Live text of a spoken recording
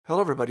Hello,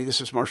 everybody. This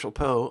is Marshall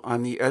Poe.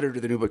 I'm the editor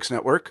of the New Books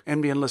Network.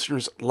 NBN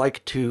listeners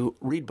like to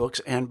read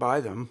books and buy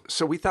them.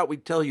 So we thought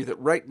we'd tell you that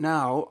right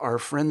now, our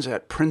friends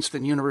at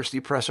Princeton University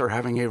Press are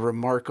having a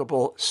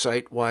remarkable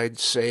site-wide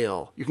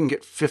sale. You can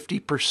get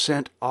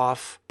 50%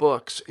 off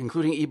books,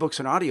 including ebooks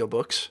and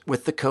audiobooks,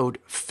 with the code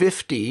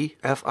 50,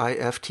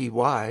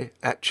 F-I-F-T-Y,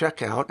 at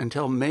checkout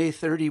until May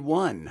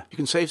 31. You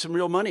can save some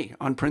real money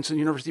on Princeton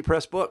University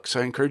Press books.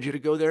 I encourage you to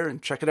go there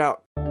and check it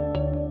out.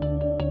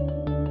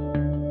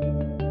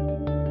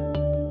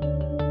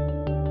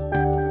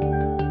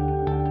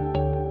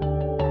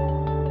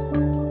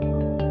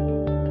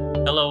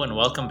 Hello and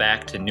welcome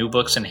back to New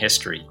Books in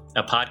History,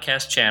 a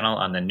podcast channel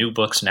on the New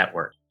Books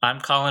Network. I'm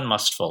Colin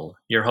Mustfull,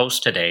 your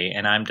host today,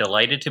 and I'm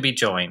delighted to be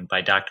joined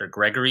by Dr.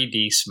 Gregory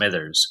D.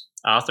 Smithers,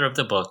 author of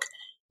the book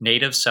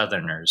Native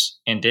Southerners,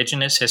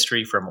 Indigenous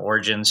History from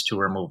Origins to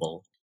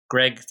Removal.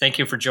 Greg, thank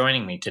you for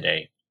joining me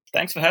today.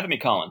 Thanks for having me,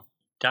 Colin.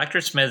 Dr.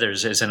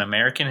 Smithers is an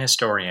American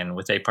historian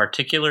with a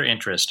particular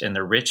interest in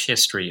the rich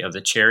history of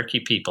the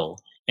Cherokee people,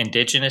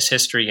 indigenous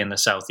history in the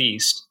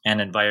Southeast, and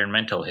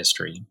environmental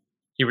history.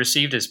 He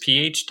received his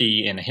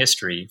Ph.D. in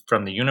history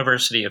from the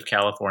University of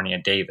California,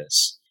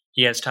 Davis.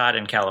 He has taught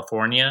in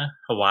California,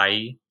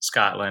 Hawaii,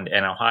 Scotland,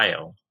 and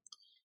Ohio.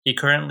 He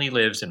currently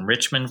lives in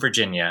Richmond,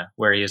 Virginia,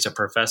 where he is a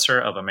professor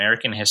of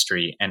American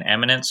history and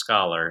eminent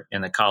scholar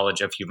in the College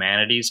of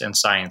Humanities and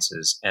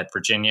Sciences at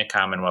Virginia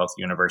Commonwealth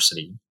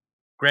University.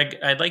 Greg,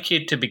 I'd like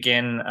you to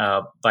begin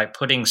by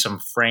putting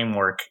some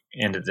framework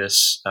into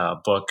this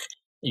book.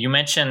 You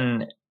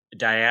mention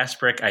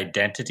diasporic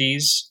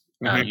identities.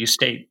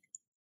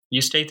 You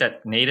state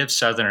that Native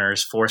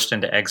Southerners forced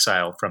into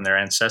exile from their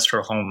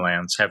ancestral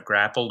homelands have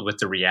grappled with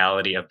the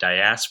reality of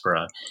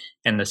diaspora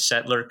and the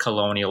settler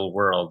colonial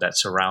world that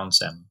surrounds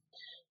them.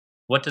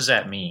 What does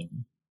that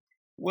mean?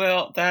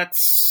 Well,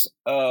 that's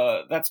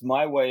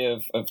my way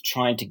of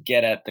trying to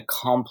get at the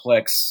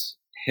complex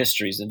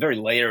histories, the very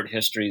layered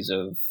histories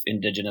of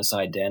indigenous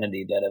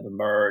identity that have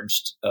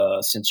emerged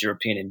since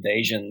European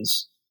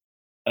invasions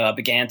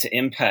began to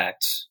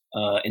impact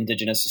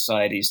indigenous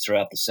societies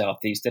throughout the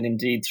Southeast and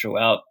indeed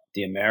throughout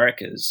the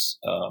Americas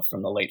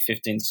from the late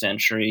 15th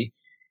century,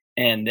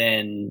 and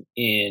then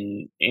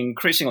in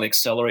increasingly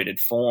accelerated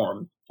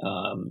form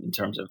in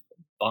terms of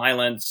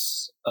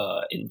violence,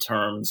 in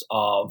terms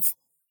of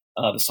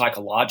the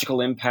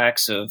psychological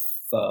impacts of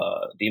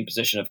the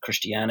imposition of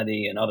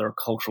Christianity and other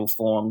cultural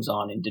forms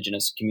on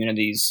indigenous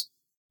communities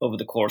over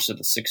the course of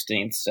the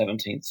 16th,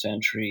 17th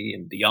century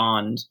and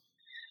beyond.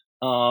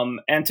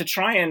 And to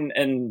try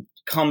and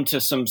come to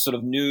some sort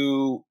of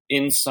new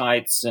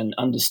insights and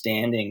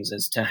understandings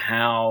as to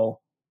how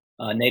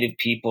Native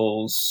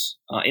peoples,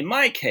 in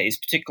my case,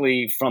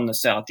 particularly from the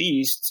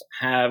Southeast,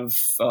 have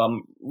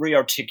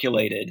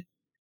rearticulated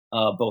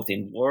both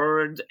in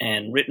word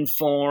and written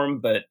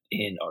form, but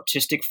in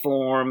artistic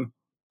form,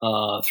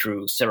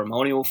 through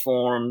ceremonial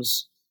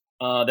forms,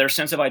 their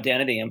sense of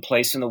identity and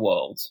place in the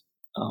world.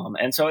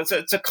 And so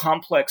it's a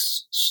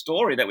complex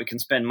story that we can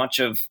spend much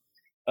of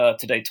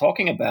today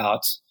talking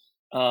about,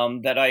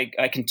 that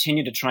I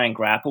continue to try and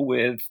grapple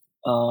with.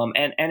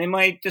 And in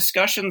my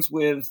discussions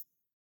with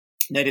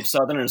Native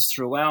Southerners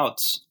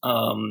throughout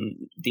the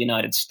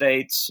United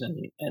States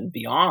and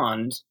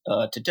beyond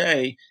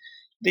today,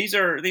 these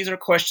are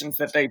questions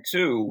that they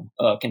too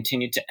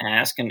continue to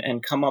ask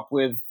and come up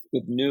with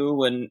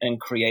new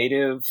and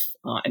creative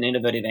and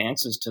innovative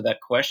answers to that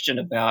question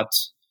about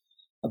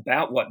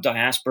what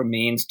diaspora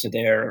means to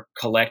their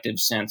collective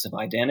sense of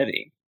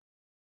identity.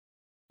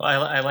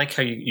 Well, I like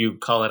how you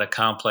call it a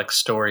complex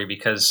story,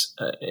 because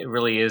it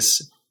really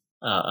is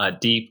a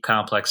deep,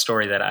 complex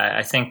story that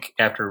I think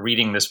after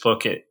reading this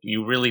book,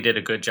 you really did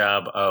a good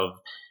job of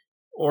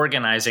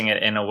organizing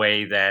it in a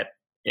way that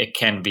it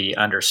can be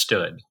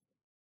understood.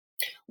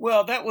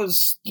 Well, that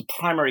was the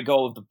primary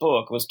goal of the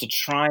book, was to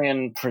try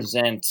and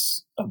present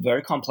a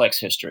very complex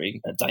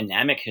history, a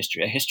dynamic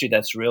history, a history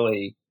that's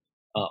really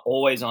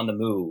always on the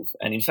move.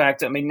 And in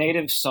fact,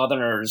 Native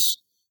Southerners,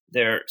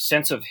 their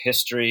sense of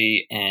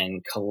history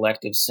and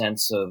collective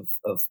sense of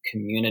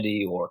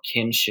community or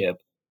kinship,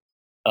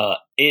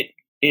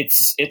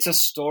 it's a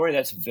story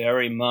that's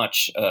very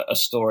much a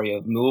story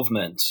of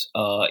movement,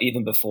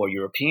 even before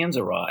Europeans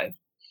arrived.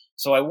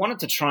 So I wanted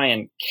to try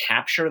and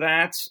capture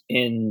that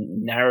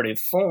in narrative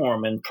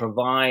form and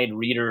provide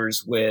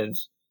readers with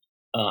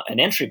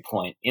an entry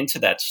point into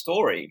that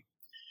story.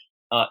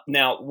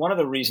 Now, one of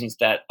the reasons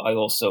that I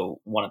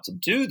also wanted to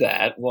do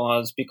that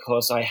was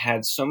because I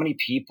had so many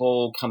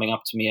people coming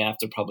up to me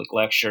after public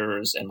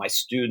lectures and my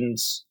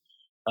students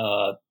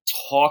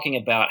talking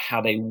about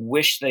how they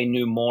wish they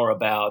knew more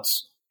about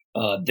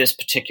this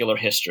particular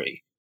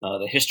history,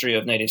 the history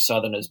of Native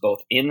Southerners,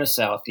 both in the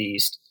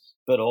Southeast,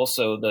 but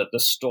also the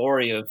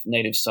story of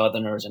Native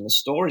Southerners and the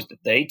stories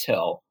that they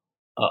tell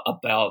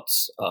about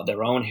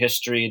their own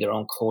history, their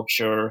own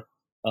culture,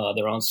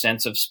 their own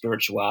sense of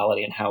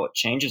spirituality and how it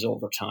changes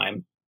over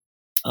time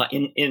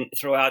in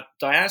throughout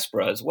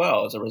diaspora as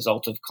well, as a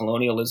result of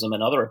colonialism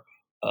and other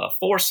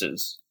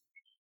forces.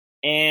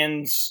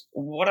 And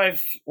what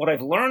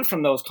I've learned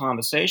from those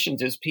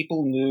conversations is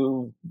people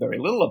knew very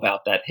little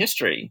about that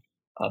history.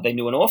 They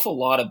knew an awful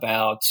lot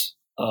about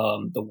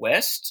the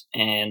West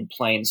and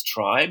Plains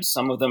tribes,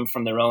 some of them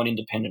from their own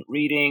independent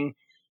reading,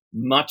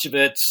 much of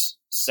it,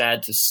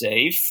 sad to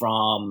say,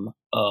 from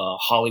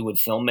Hollywood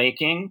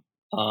filmmaking,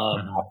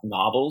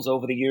 novels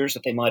over the years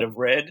that they might have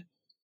read.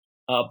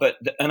 But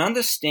an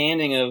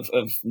understanding of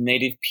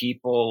Native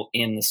people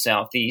in the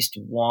Southeast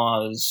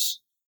was,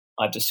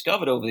 I've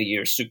discovered over the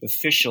years,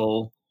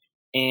 superficial,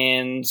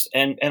 and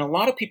a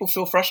lot of people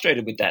feel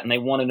frustrated with that, and they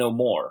want to know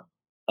more.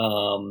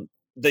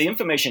 The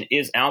information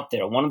is out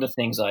there. One of the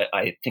things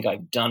I think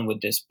I've done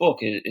with this book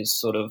is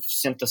sort of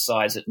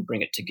synthesize it and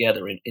bring it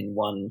together in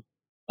one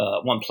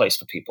place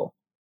for people.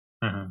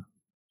 Mm-hmm.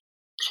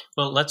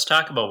 Well, let's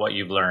talk about what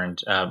you've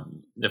learned.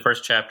 The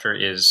first chapter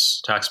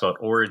talks about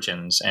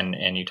origins,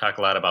 and you talk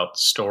a lot about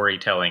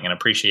storytelling and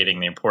appreciating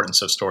the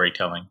importance of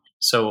storytelling.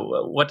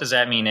 So what does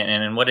that mean,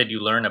 and what did you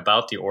learn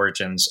about the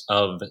origins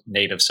of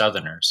Native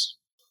Southerners?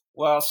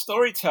 Well,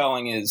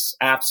 storytelling is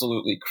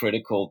absolutely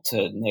critical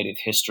to Native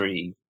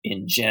history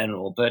in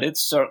general, but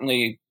it's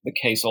certainly the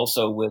case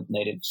also with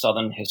Native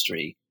Southern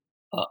history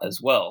as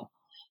well.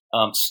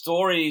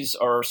 Stories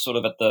are sort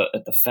of at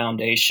the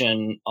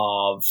foundation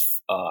of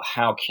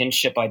how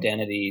kinship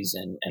identities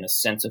and a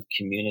sense of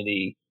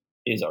community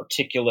is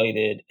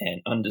articulated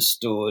and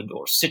understood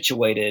or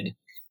situated,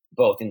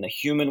 both in the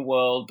human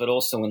world, but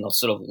also in the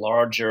sort of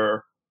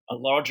larger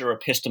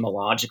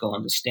epistemological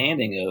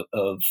understanding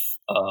of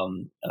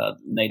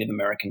Native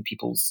American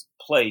people's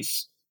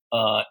place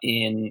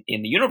in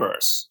the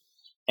universe.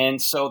 And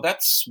so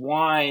that's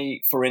why,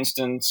 for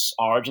instance,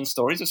 origin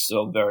stories are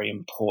so very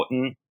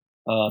important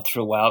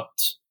throughout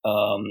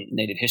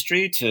Native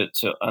history to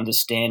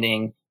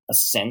understanding a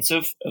sense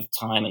of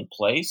time and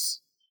place,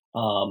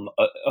 of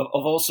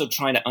also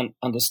trying to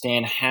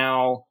understand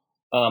how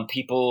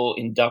people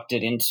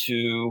inducted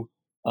into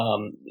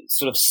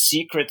sort of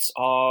secrets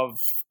of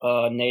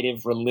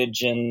Native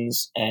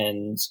religions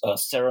and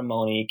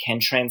ceremony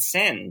can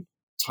transcend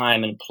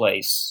time and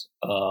place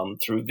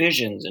through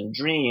visions and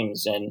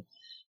dreams and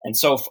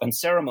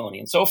ceremony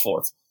and so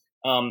forth.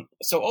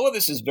 So all of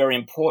this is very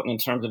important in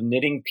terms of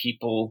knitting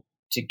people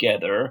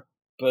together,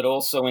 but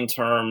also in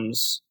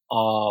terms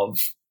of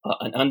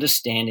an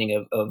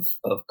understanding of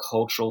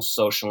cultural,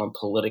 social, and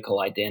political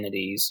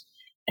identities,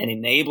 and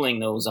enabling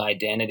those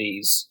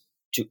identities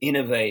to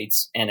innovate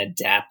and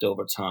adapt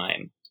over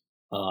time.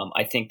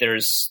 I think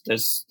there's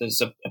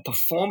a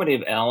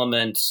performative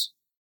element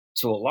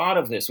to a lot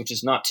of this, which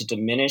is not to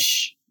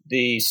diminish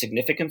the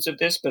significance of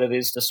this, but it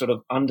is to sort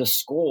of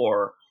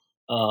underscore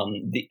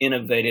the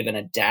innovative and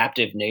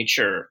adaptive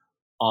nature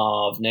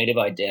of Native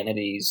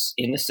identities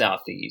in the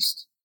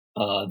Southeast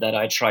that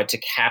I tried to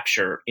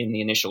capture in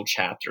the initial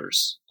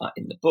chapters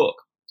in the book.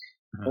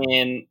 Mm-hmm.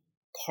 And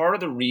part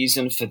of the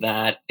reason for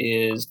that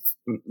is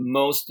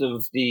most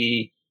of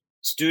the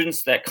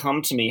students that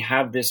come to me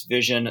have this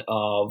vision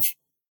of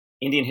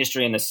Indian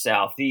history in the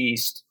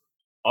Southeast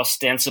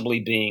ostensibly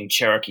being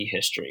Cherokee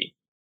history.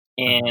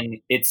 And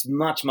it's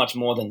much, much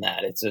more than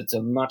that. It's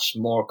a much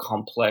more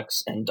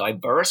complex and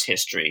diverse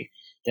history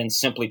than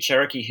simply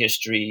Cherokee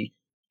history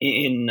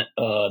in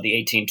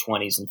the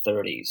 1820s and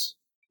 30s.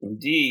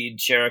 Indeed,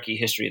 Cherokee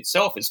history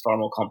itself is far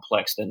more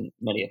complex than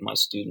many of my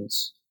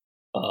students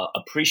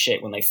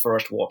appreciate when they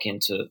first walk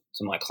into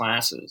my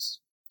classes.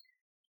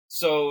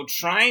 So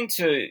trying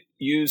to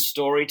use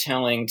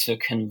storytelling to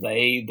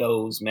convey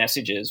those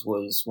messages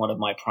was one of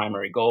my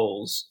primary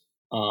goals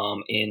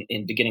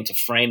in beginning to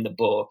frame the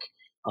book.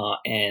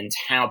 And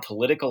how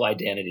political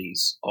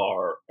identities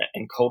are,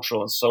 and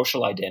cultural and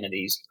social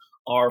identities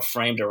are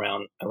framed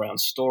around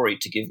story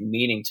to give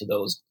meaning to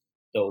those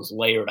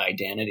layered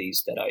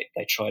identities that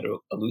I try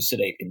to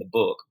elucidate in the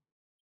book.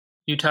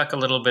 You talk a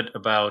little bit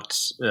about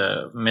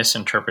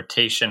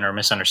misinterpretation or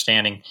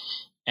misunderstanding,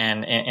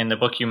 and in the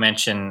book you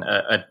mention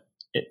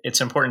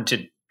it's important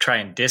to try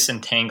and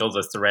disentangle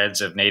the threads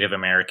of Native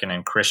American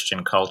and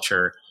Christian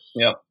culture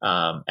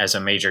as a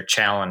major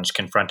challenge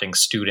confronting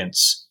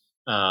students.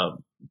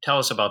 Tell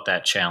us about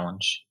that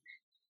challenge.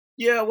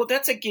 Yeah, well,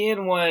 that's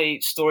again why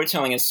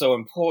storytelling is so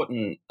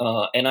important.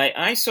 And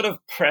I sort of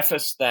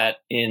preface that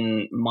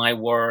in my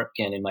work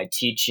and in my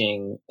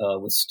teaching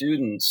with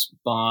students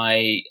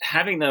by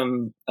having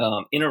them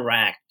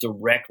interact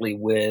directly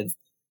with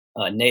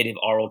Native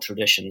oral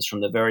traditions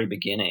from the very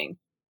beginning.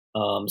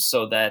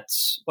 So that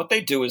what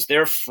they do is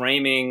they're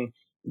framing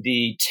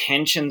the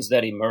tensions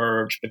that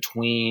emerge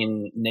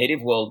between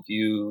Native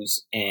worldviews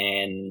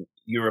and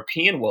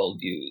European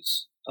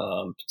worldviews,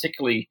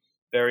 particularly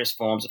various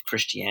forms of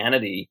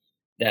Christianity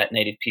that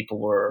Native people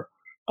were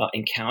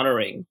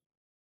encountering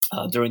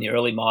during the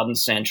early modern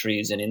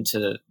centuries and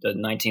into the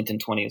 19th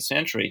and 20th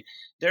century.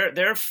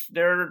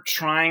 They're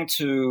trying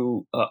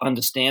to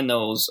understand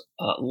those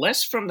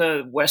less from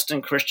the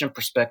Western Christian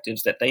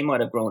perspectives that they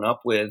might have grown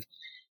up with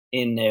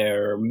in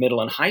their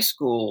middle and high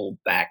school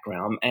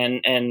background,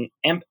 and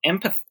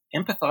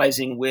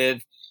empathizing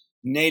with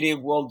Native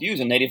worldviews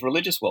and Native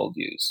religious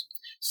worldviews.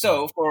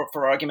 So,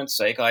 for argument's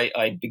sake,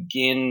 I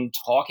begin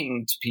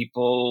talking to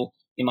people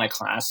in my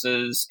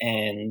classes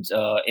and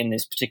in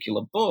this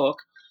particular book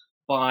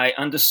by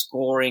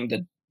underscoring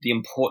the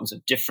importance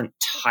of different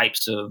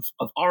types of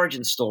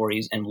origin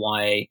stories and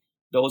why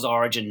those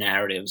origin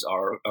narratives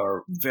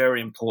are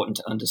very important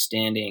to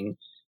understanding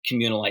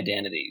communal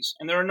identities.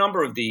 And there are a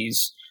number of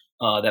these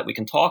that we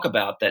can talk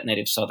about that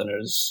Native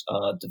Southerners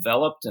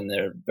developed, and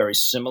they're very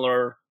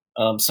similar,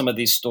 some of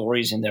these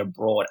stories in their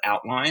broad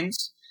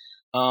outlines.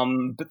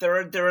 But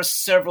there are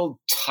several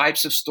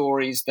types of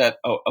stories that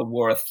are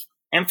worth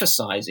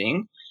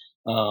emphasizing.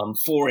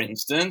 For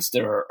instance,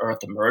 there are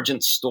Earth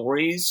emergence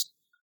stories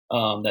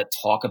that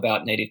talk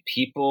about Native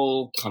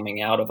people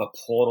coming out of a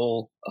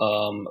portal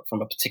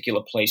from a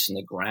particular place in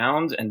the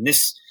ground, and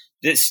this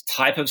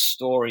type of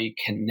story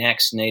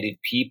connects Native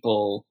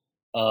people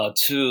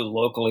to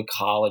local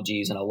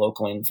ecologies and a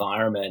local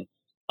environment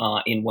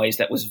in ways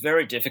that was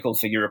very difficult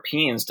for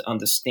Europeans to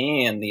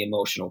understand the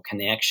emotional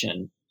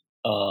connection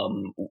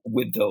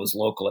with those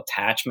local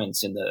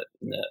attachments in the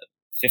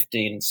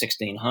 15 and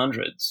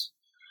 1600s.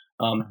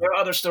 There are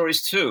other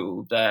stories,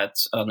 too, that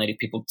Native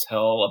people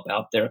tell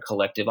about their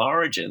collective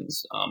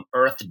origins.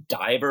 Earth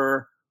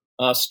diver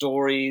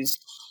stories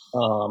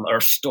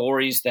are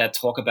stories that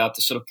talk about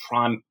the sort of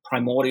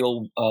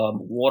primordial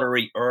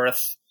watery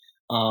earth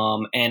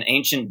and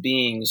ancient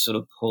beings sort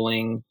of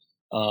pulling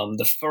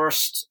the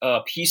first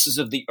pieces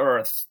of the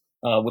earth,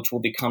 which will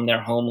become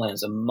their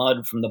homelands, and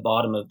mud from the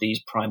bottom of these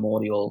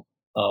primordial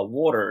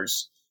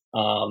waters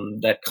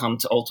that come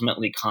to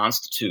ultimately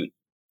constitute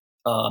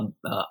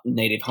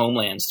native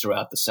homelands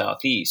throughout the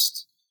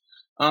Southeast.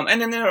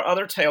 And then there are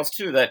other tales,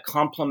 too, that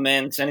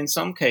complement and in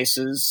some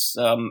cases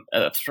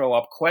throw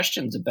up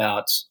questions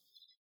about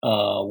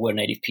where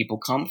Native people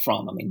come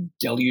from. I mean,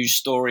 deluge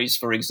stories,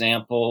 for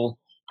example,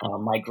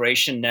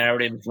 migration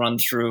narratives run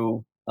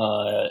through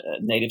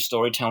Native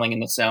storytelling in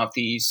the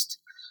Southeast.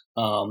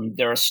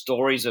 There are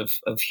stories of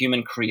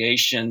human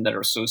creation that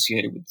are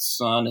associated with the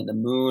sun and the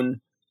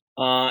moon.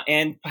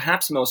 And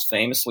perhaps most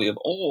famously of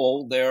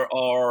all, there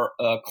are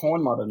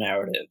Corn Mother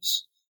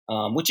narratives,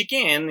 which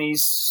again,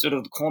 these sort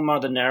of Corn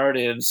Mother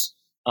narratives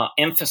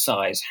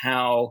emphasize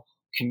how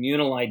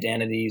communal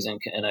identities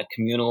and a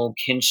communal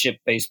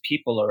kinship-based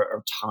people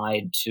are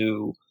tied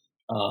to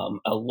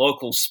a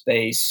local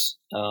space,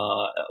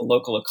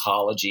 local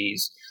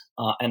ecologies,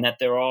 and that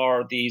there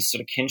are these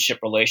sort of kinship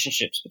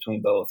relationships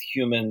between both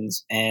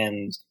humans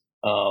and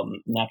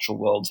natural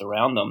worlds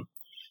around them.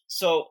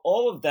 So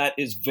all of that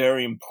is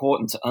very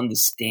important to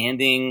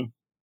understanding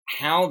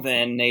how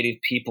then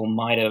Native people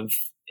might have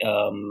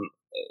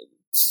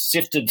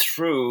sifted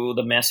through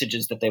the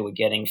messages that they were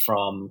getting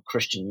from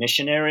Christian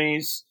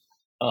missionaries,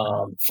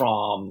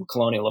 from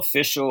colonial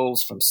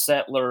officials, from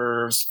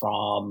settlers,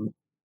 from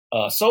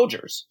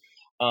soldiers.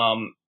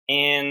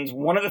 And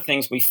one of the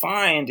things we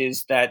find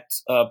is that,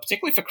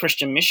 particularly for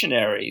Christian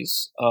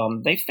missionaries,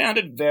 they found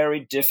it very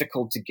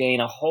difficult to gain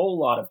a whole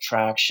lot of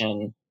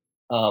traction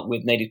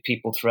with Native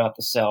people throughout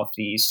the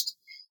Southeast,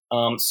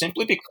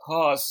 simply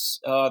because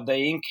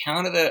they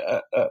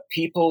encountered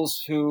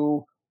peoples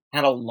who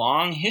had a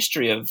long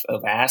history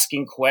of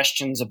asking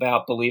questions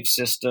about belief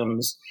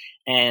systems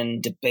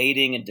and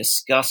debating and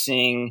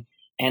discussing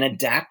and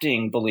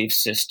adapting belief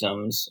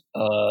systems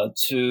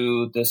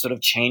to the sort of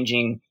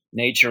changing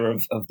nature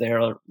of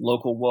their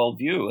local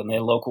worldview and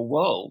their local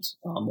world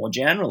more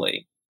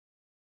generally.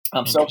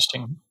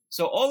 Interesting.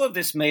 So all of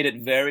this made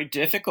it very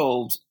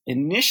difficult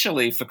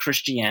initially for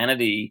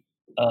Christianity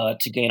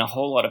to gain a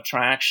whole lot of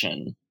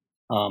traction.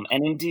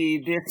 And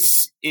indeed,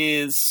 this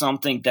is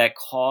something that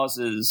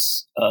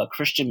causes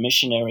Christian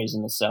missionaries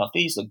in the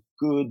Southeast a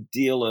good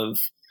deal of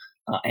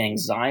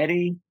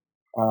anxiety.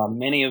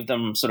 Many of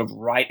them sort of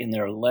write in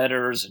their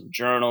letters and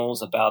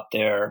journals about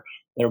their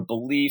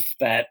belief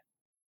that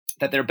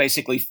they're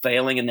basically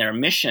failing in their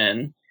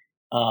mission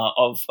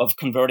of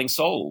converting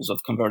souls,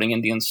 of converting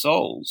Indian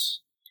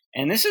souls.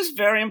 And this is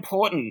very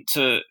important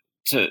to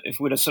if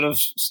we were to sort of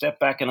step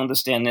back and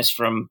understand this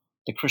from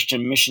the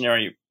Christian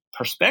missionary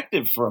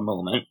perspective for a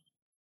moment.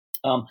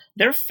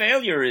 Their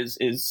failure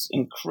is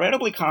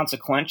incredibly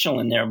consequential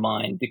in their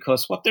mind,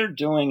 because what they're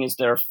doing is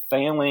they're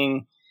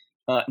failing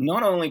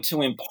not only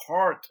to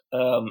impart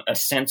a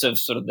sense of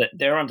sort of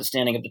their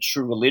understanding of the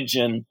true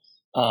religion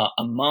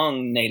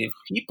among Native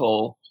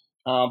people,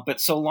 but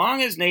so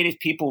long as Native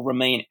people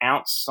remain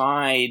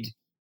outside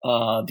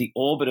the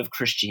orbit of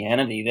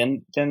Christianity,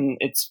 then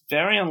it's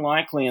very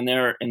unlikely in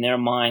their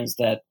minds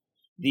that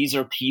these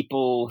are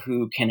people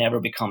who can ever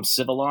become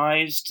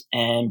civilized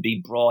and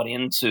be brought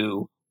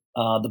into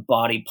the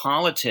body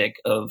politic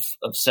of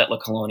settler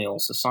colonial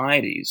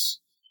societies.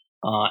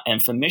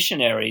 And for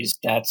missionaries,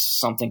 that's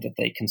something that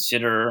they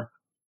consider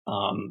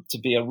to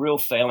be a real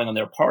failing on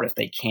their part if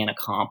they can't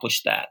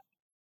accomplish that.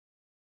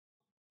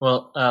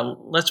 Well,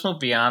 let's move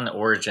beyond the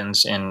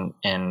origins and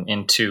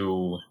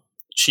into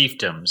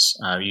chiefdoms.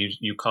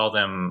 You call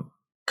them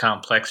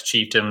complex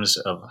chiefdoms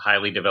of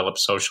highly developed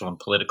social and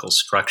political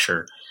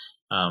structure.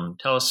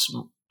 Tell us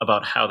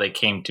about how they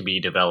came to be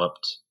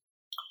developed.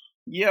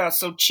 Yeah,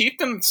 so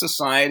chiefdom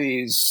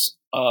societies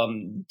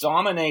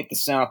dominate the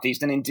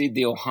Southeast and indeed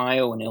the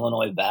Ohio and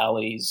Illinois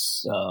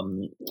valleys,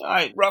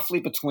 roughly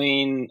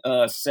between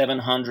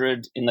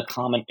 700 in the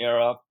Common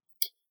Era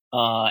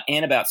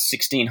and about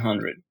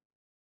 1600.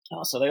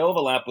 So they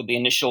overlap with the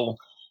initial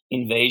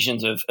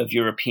invasions of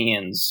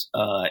Europeans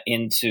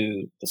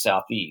into the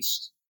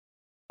Southeast.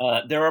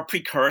 There are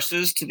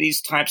precursors to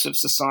these types of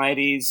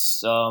societies.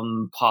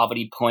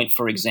 Poverty Point,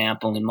 for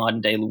example, in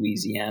modern-day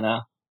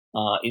Louisiana,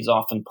 is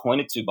often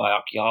pointed to by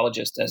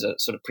archaeologists as a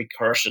sort of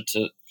precursor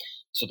to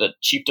the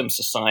chiefdom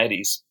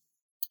societies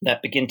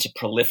that begin to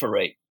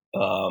proliferate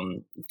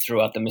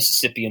throughout the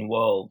Mississippian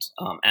world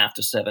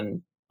after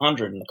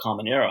 700 in the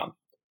Common Era.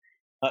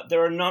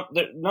 There are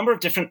a number of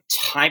different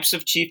types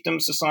of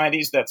chiefdom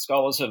societies that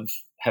scholars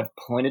have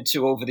pointed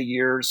to over the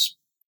years.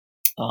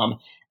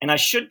 And I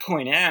should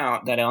point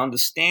out that our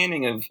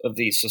understanding of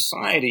these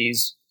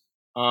societies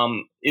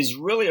is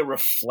really a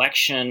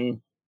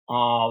reflection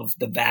of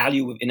the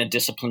value of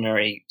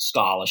interdisciplinary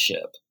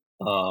scholarship.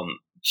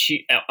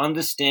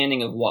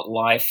 Understanding of what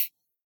life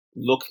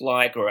looked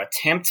like, or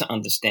attempt to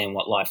understand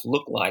what life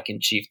looked like in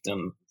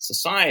chiefdom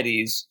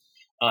societies,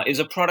 is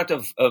a product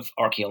of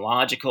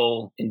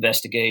archaeological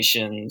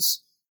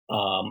investigations,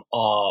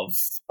 of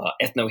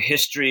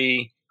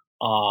ethnohistory,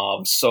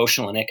 of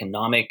social and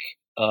economic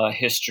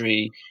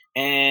history,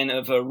 and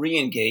of a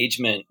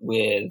re-engagement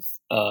with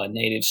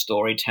native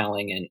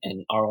storytelling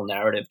and oral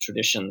narrative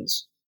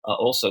traditions,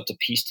 also to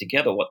piece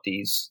together what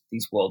these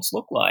worlds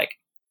look like.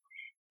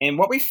 And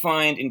what we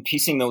find in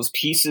piecing those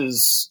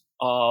pieces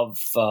of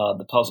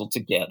the puzzle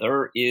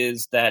together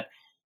is that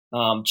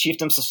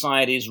chiefdom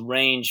societies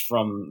range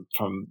from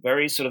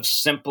very sort of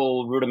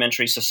simple,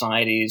 rudimentary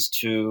societies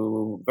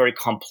to very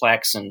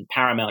complex and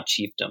paramount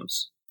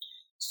chiefdoms.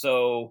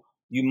 So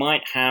you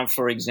might have,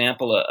 for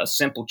example, a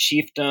simple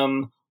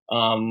chiefdom,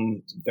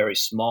 very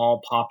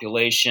small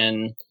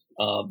population,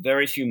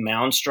 very few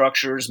mound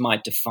structures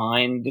might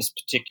define this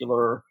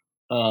particular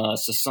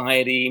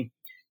society.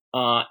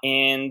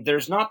 And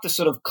there's not the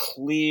sort of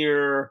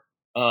clear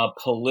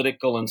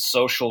political and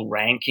social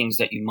rankings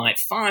that you might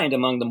find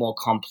among the more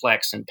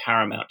complex and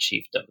paramount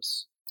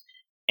chiefdoms.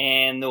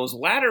 And those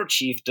latter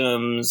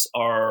chiefdoms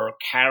are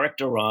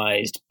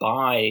characterized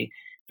by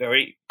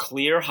very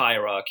clear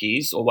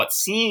hierarchies, or what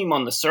seem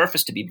on the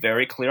surface to be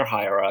very clear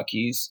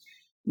hierarchies,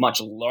 much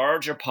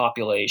larger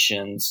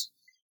populations,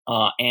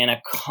 and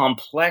a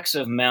complex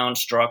of mound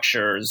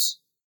structures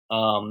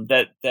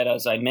that,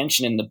 as I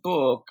mentioned in the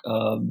book,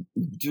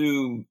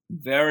 do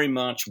very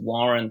much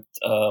warrant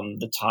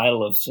the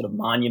title of sort of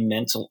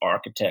monumental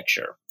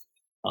architecture.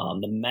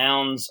 The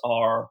mounds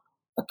are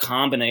a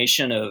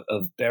combination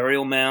of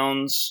burial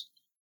mounds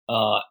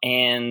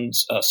and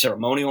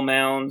ceremonial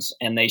mounds,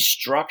 and they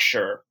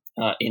structure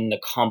in the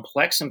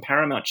complex and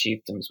paramount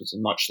chiefdoms with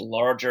much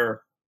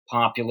larger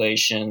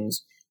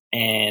populations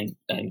and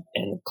a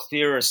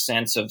clearer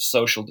sense of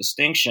social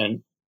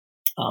distinction.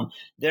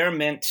 They're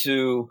meant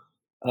to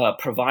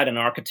provide an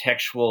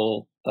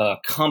architectural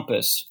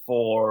compass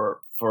for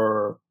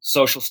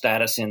social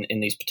status in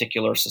these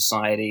particular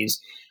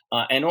societies,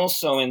 and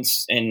also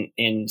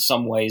in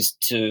some ways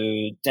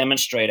to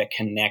demonstrate a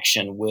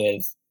connection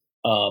with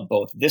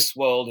both this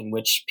world in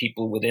which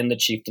people within the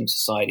chiefdom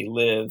society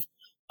live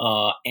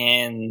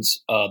and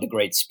the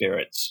great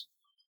spirits.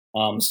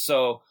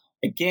 So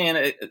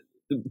again,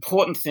 the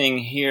important thing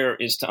here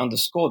is to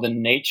underscore the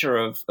nature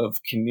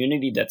of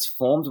community that's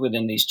formed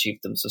within these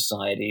chiefdom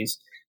societies,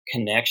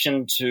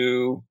 connection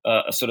to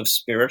a sort of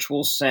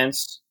spiritual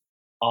sense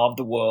of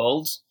the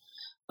world,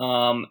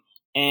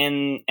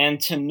 and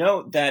to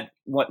note that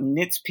what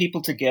knits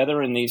people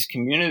together in these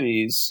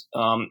communities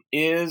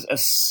is a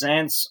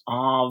sense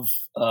of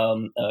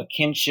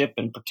kinship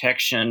and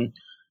protection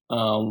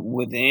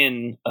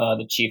within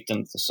the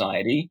chiefdom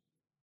society.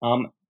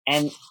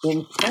 And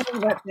instead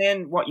of that,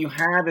 then what you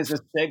have is a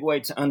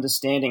segue to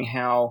understanding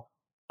how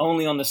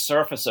only on the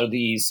surface of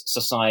these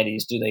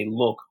societies do they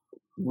look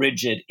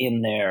rigid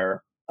in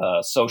their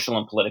social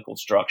and political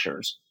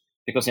structures.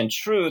 Because in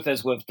truth,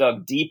 as we've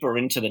dug deeper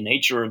into the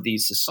nature of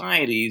these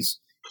societies,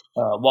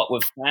 what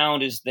we've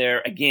found is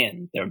they're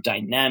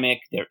dynamic,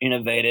 they're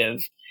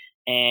innovative,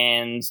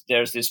 and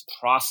there's this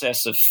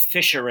process of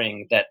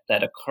fissuring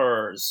that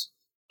occurs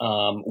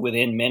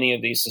within many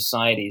of these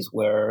societies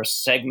where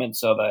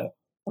segments of a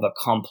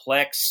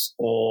complex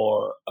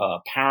or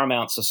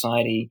paramount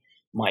society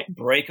might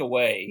break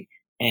away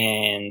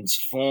and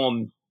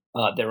form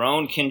their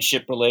own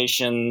kinship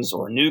relations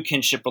or new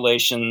kinship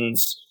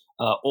relations,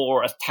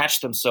 or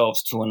attach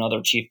themselves to another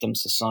chiefdom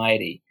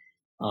society.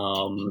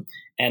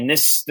 And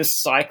this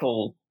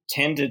cycle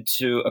tended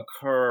to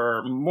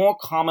occur more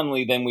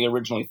commonly than we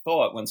originally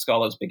thought when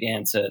scholars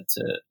began to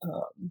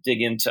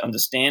dig into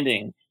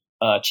understanding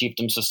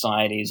chiefdom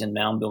societies and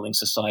mound building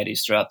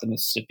societies throughout the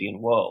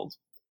Mississippian world.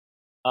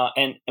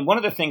 And one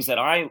of the things that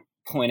I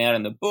point out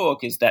in the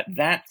book is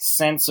that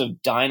sense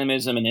of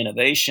dynamism and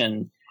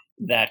innovation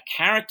that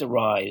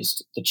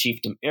characterized the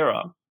chiefdom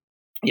era,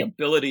 the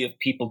ability of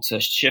people to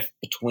shift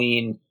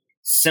between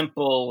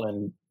simple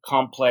and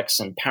complex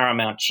and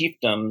paramount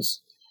chiefdoms,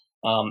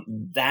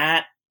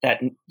 that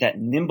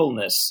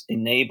nimbleness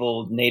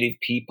enabled native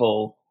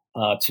people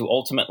to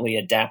ultimately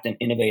adapt and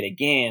innovate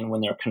again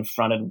when they're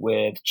confronted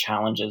with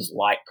challenges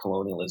like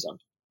colonialism.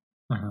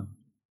 Mm-hmm.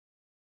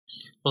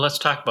 Well, let's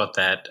talk about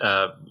that.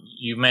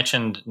 You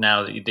mentioned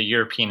now the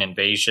European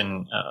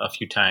invasion a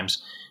few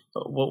times.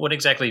 What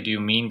exactly do you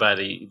mean by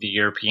the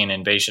European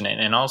invasion?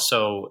 And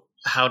also,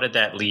 how did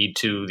that lead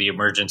to the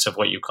emergence of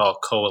what you call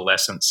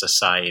coalescent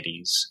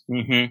societies?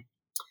 Mm-hmm.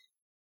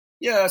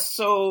 Yeah,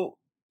 so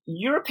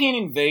European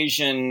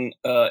invasion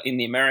in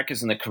the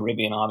Americas and the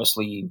Caribbean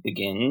obviously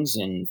begins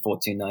in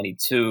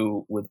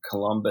 1492 with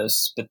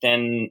Columbus, but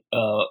then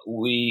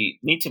we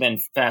need to then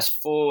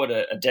fast forward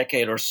a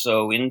decade or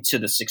so into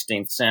the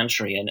 16th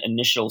century and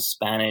initial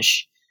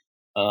Spanish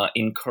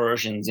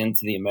incursions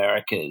into the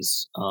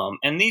Americas.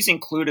 And these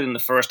included in the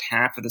first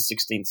half of the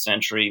 16th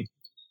century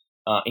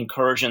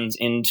incursions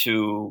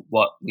into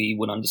what we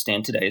would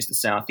understand today as the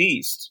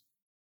Southeast.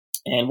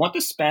 And what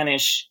the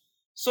Spanish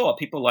saw,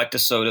 people like de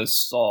Soto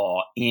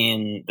saw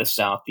in the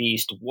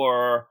Southeast,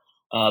 were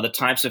the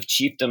types of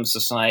chiefdom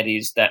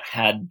societies that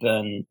had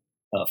been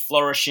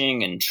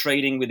flourishing and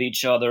trading with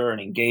each other and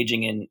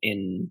engaging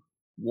in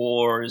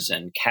wars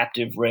and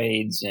captive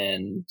raids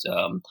and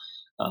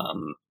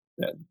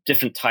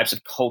different types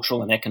of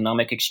cultural and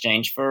economic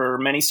exchange for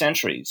many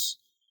centuries.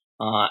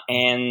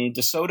 And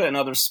de Soto and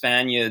other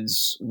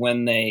Spaniards,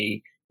 when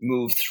they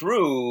moved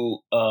through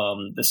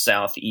the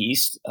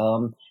Southeast,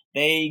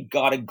 they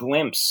got a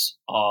glimpse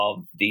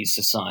of these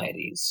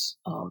societies.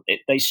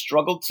 They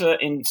struggled to,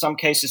 in some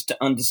cases, to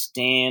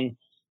understand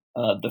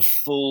the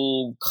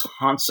full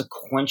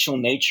consequential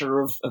nature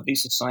of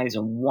these societies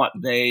and what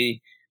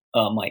they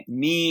might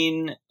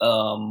mean.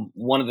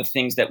 One of the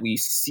things that we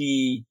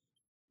see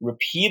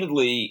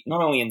repeatedly,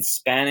 not only in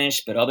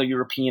Spanish but other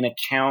European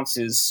accounts,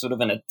 is sort of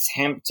an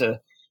attempt to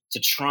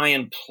try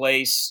and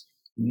place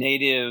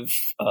native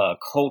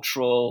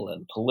cultural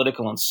and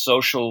political and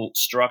social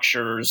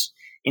structures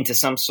into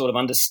some sort of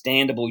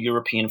understandable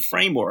European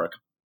framework.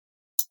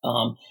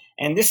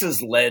 And this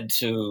has led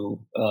to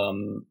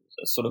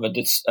sort of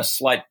a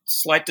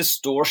slight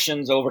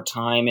distortions over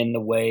time in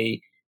the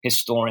way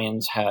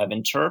historians have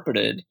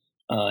interpreted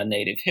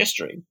native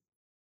history.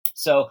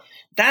 So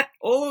that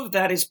all of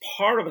that is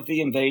part of the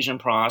invasion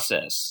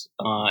process.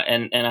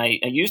 And I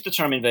use the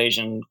term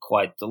invasion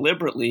quite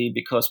deliberately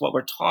because what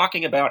we're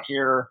talking about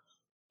here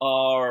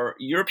are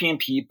European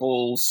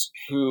peoples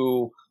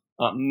who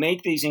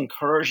make these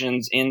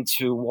incursions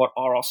into what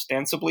are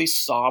ostensibly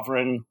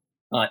sovereign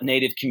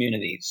native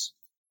communities.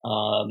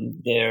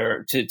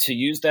 To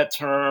use that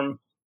term,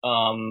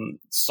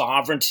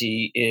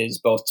 sovereignty is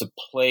both to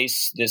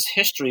place this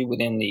history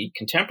within the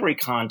contemporary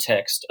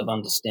context of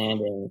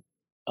understanding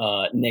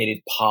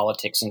native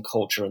politics and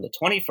culture in the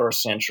 21st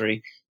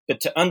century, but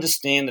to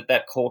understand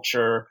that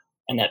culture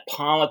and that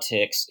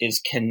politics is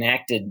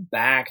connected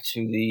back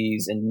to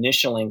these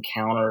initial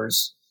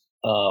encounters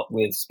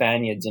with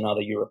Spaniards and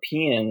other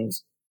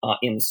Europeans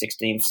in the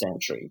 16th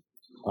century.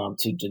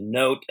 To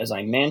denote, as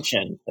I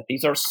mentioned, that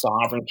these are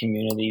sovereign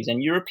communities,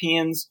 and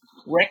Europeans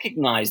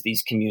recognize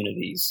these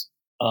communities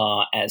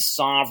as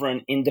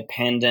sovereign,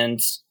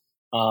 independent,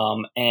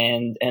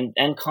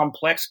 and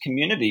complex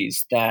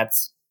communities that,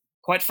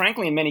 quite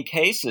frankly, in many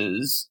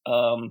cases,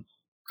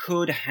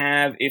 could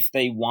have, if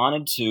they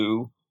wanted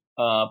to,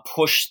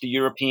 push the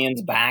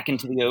Europeans back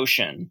into the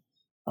ocean.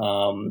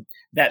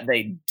 That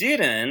they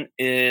didn't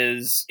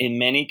is, in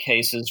many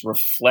cases,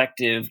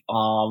 reflective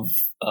of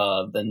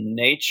the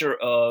nature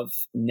of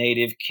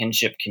native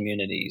kinship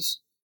communities.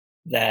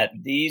 That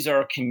these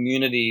are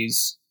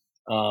communities,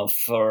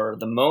 for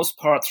the most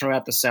part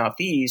throughout the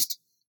Southeast,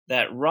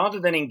 that rather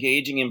than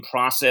engaging in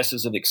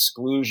processes of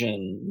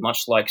exclusion,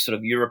 much like sort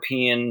of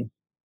European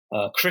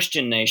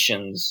Christian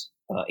nations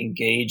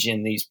engage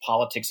in these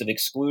politics of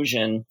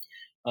exclusion,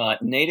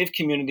 native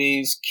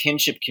communities,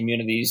 kinship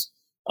communities,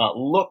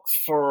 look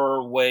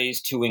for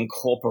ways to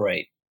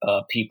incorporate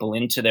people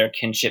into their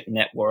kinship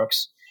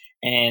networks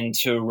and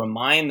to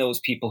remind those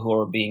people who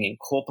are being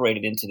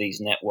incorporated into these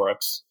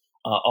networks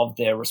of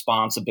their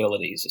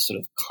responsibilities, a sort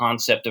of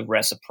concept of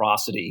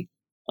reciprocity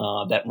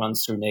that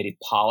runs through native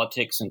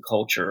politics and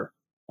culture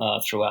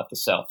throughout the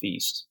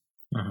Southeast.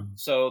 Mm-hmm.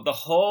 So the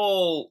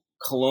whole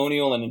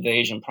colonial and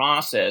invasion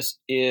process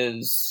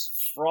is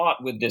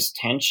fraught with this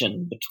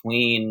tension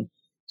between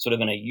sort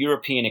of in a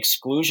European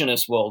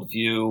exclusionist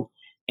worldview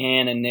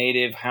and a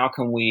native, how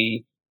can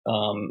we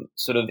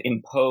sort of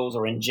impose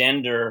or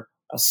engender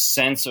a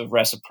sense of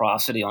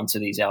reciprocity onto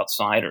these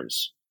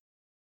outsiders?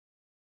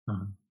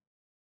 Mm-hmm.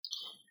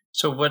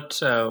 So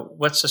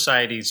what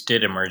societies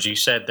did emerge? You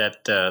said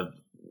that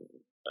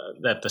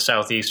that the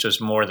Southeast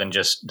was more than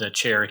just the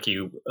Cherokee.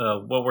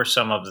 What were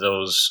some of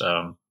those?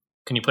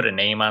 Can you put a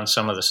name on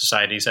some of the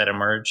societies that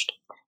emerged?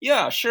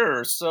 Yeah,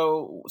 sure.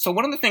 So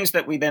one of the things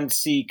that we then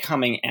see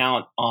coming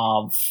out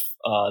of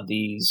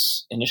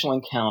these initial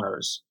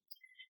encounters,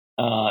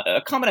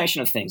 a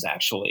combination of things,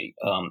 actually.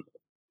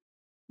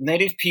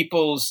 Native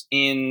peoples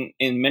in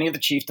many of the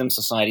chiefdom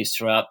societies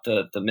throughout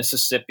the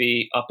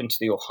Mississippi up into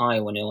the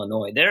Ohio and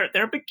Illinois,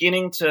 they're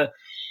beginning to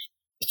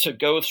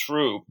go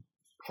through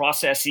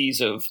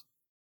processes of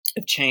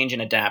change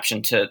and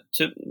adaptation to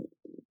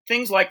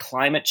things like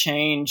climate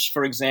change,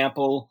 for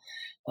example.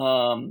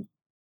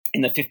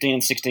 In the 15th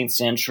and 16th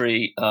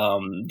century,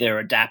 they're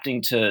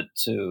adapting to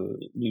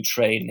new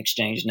trade and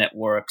exchange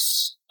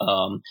networks.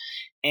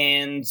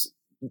 And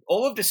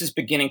all of this is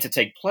beginning to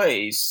take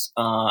place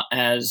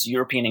as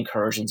European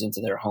incursions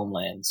into their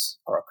homelands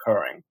are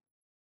occurring.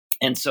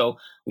 And so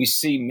we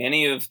see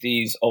many of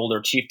these older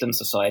chiefdom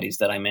societies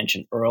that I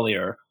mentioned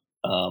earlier,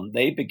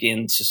 they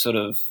begin to sort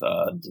of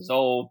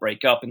dissolve,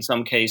 break up in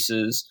some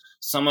cases.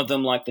 Some of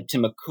them, like the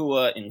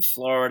Timucua in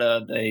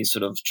Florida, they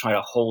sort of try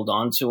to hold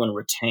on to and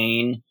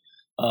retain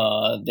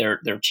their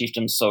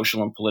chiefdom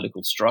social and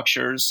political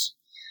structures.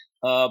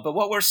 But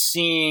what we're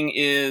seeing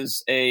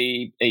is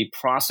a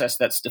process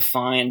that's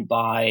defined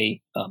by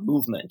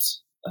movement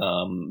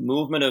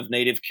of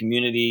Native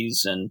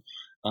communities, and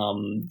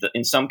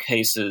in some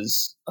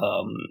cases,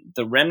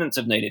 the remnants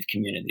of Native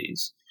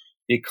communities.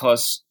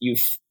 Because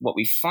what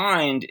we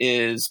find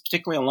is,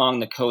 particularly along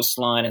the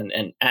coastline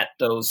and at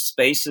those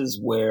spaces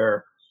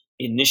where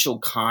initial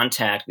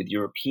contact with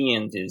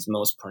Europeans is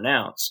most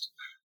pronounced,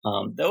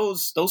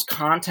 those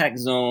contact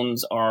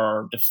zones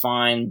are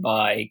defined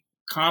by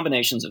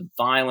combinations of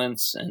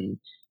violence and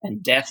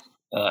death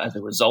as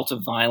a result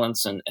of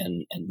violence and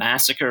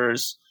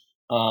massacres,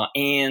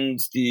 and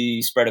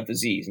the spread of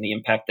disease and the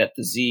impact that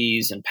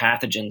disease and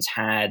pathogens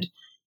had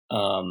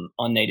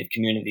on Native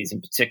communities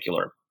in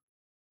particular.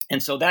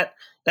 And so that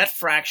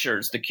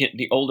fractures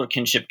the older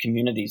kinship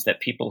communities that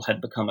people had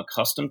become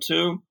accustomed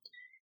to,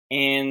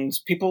 and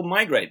people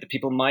migrate. The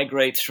people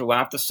migrate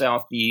throughout the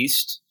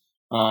Southeast,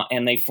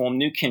 and they form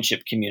new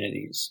kinship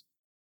communities.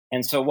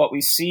 And so what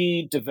we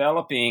see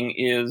developing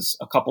is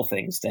a couple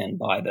things then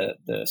by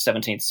the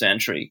 17th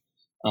century.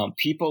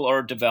 People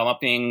are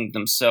developing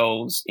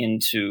themselves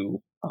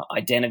into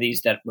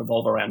identities that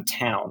revolve around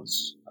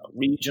towns.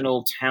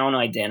 Regional town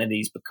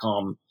identities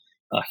become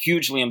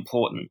hugely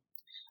important.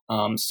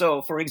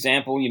 So, for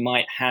example, you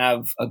might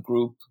have a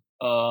group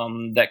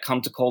that come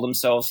to call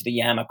themselves the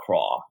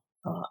Yamacraw.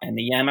 And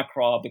the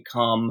Yamacraw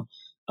become,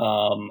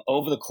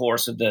 over the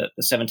course of the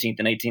 17th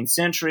and 18th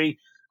century,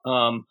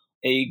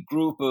 a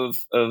group of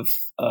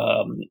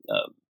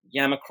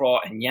Yamacraw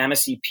and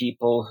Yamasee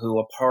people who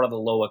are part of the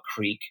Lower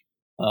Creek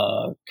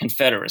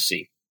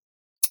Confederacy.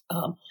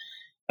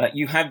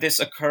 You have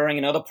this occurring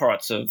in other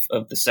parts of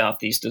the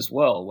Southeast as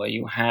well, where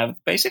you have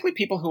basically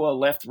people who are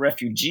left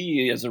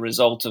refugee as a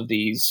result of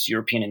these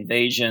European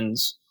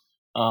invasions,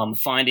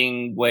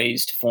 finding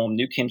ways to form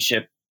new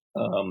kinship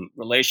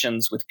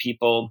relations with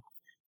people,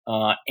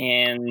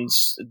 and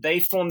they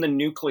form the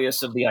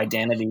nucleus of the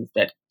identities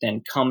that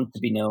then come to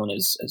be known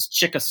as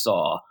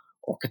Chickasaw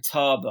or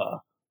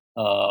Catawba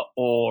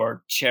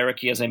or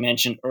Cherokee, as I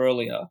mentioned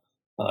earlier.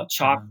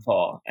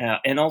 Choctaw,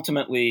 and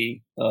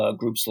ultimately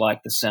groups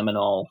like the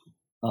Seminole,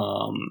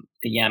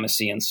 the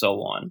Yamasee, and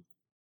so on.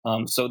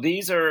 So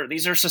these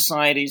are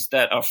societies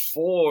that are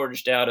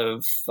forged out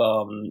of,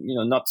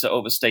 not to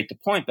overstate the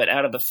point, but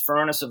out of the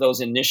furnace of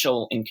those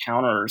initial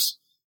encounters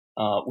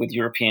with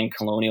European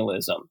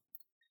colonialism.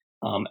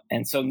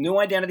 And so new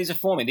identities are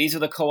forming. These are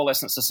the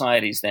coalescent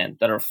societies then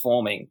that are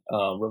forming,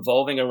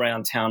 revolving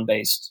around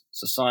town-based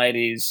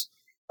societies.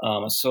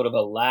 A sort of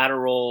a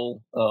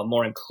lateral,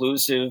 more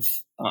inclusive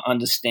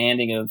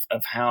understanding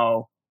of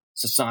how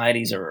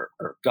societies are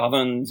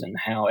governed and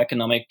how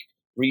economic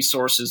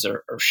resources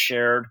are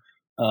shared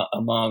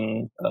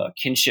among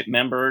kinship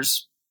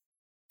members.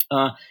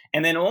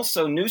 And then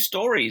also new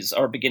stories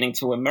are beginning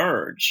to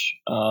emerge.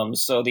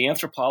 So the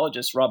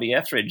anthropologist Robbie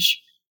Etheridge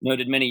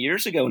noted many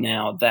years ago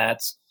now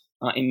that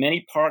in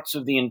many parts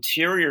of the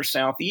interior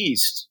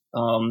Southeast,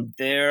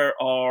 there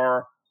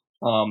are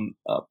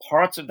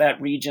parts of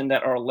that region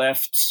that are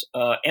left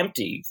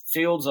empty.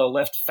 Fields are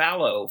left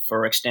fallow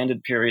for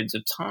extended periods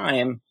of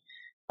time.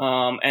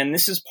 And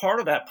this is part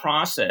of that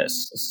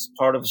process. This is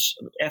part of,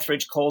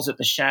 Etheridge calls it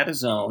the shadow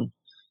zone.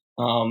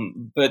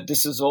 But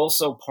this is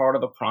also part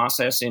of a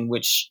process in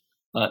which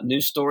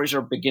new stories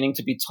are beginning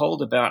to be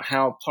told about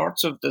how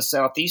parts of the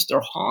Southeast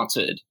are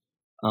haunted.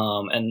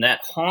 And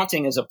that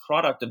haunting is a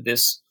product of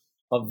this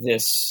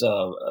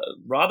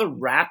rather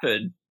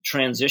rapid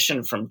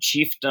transition from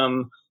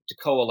chiefdom to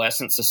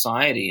coalescent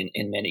society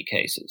in many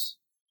cases.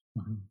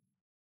 Mm-hmm.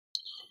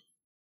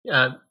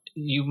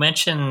 You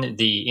mentioned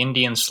the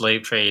Indian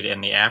slave trade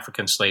and the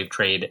African slave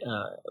trade.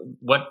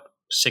 What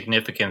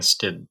significance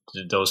did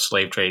those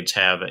slave trades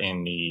have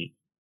in the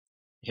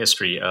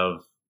history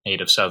of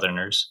Native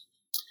Southerners?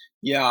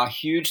 Yeah,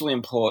 hugely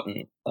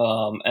important.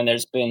 And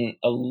there's been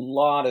a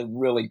lot of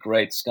really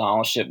great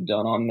scholarship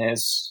done on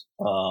this.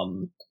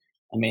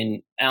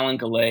 Alan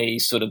Gallay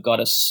sort of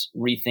got us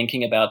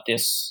rethinking about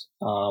this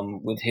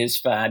with his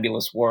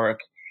fabulous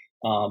work.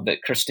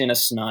 But Christina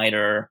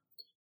Snyder,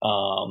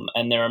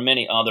 and there are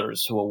many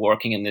others who are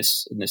working in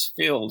this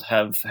field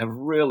have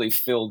really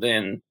filled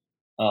in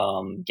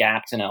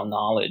gaps in our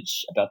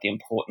knowledge about the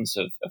importance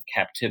of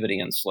captivity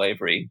and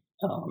slavery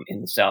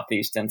in the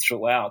Southeast and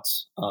throughout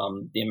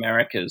the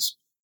Americas.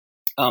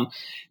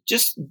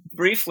 Just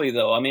briefly,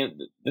 though, I mean,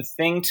 the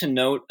thing to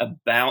note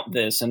about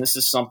this, and this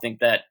is something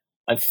that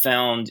I've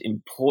found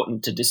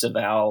important to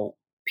disavow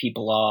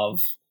people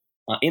of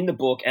in the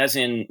book, as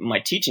in my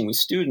teaching with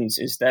students,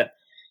 is that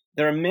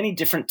there are many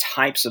different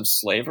types of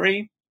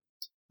slavery.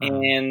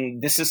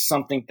 And this is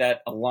something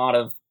that a lot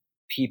of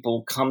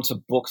people come to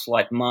books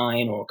like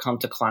mine or come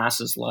to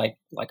classes like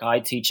I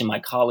teach and my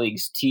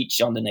colleagues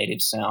teach on the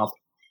Native South,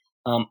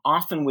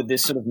 often with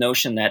this sort of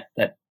notion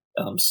that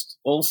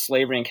all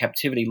slavery and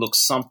captivity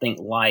looks something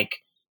like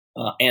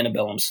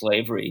antebellum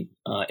slavery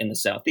in the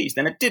Southeast,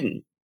 and it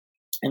didn't.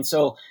 And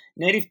so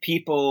Native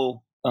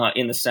people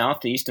in the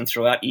Southeast and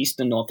throughout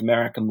Eastern North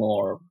America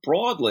more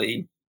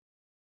broadly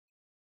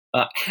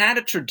had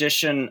a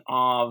tradition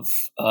of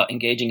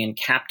engaging in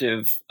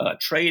captive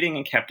trading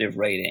and captive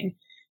raiding.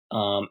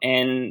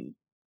 And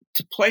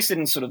to place it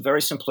in sort of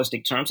very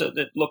simplistic terms,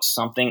 it looks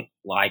something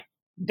like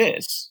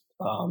this.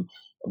 A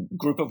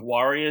group of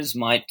warriors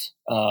might,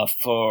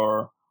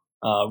 for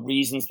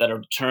reasons that are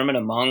determined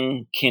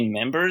among kin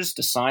members,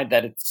 decide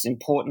that it's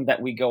important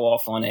that we go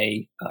off on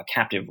a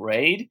captive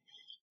raid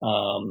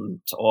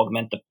to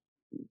augment the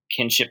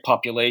kinship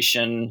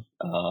population,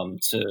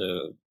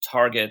 to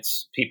target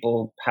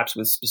people perhaps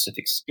with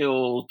specific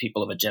skill,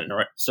 people of a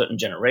certain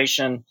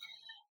generation.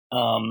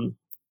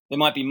 There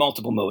might be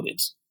multiple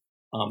motives.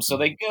 So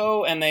they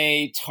go and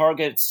they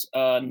target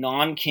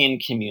non-kin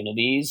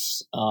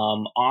communities.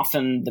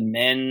 Often the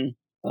men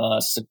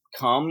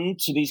succumb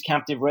to these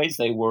captive raids.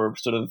 They were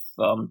sort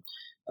of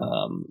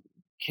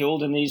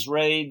killed in these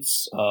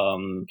raids,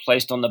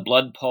 placed on the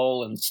blood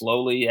pole and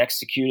slowly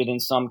executed in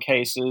some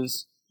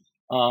cases.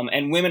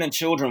 And women and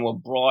children were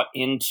brought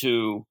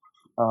into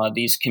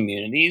these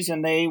communities,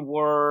 and they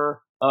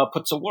were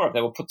put to work.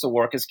 They were put to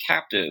work as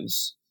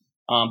captives.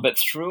 But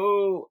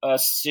through a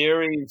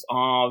series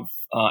of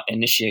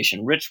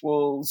initiation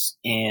rituals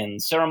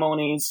and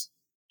ceremonies,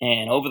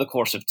 and over the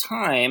course of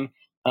time,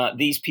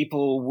 these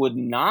people would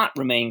not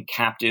remain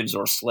captives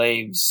or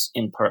slaves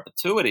in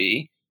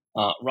perpetuity.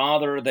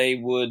 Rather, they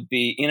would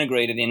be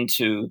integrated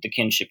into the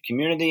kinship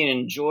community and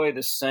enjoy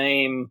the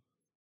same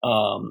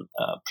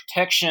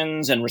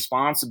protections and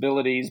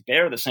responsibilities,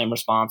 bear the same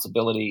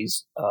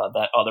responsibilities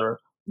that other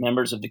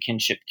members of the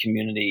kinship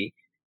community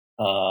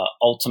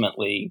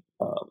ultimately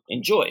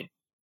enjoyed.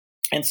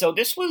 And so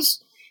this was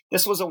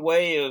a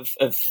way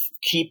of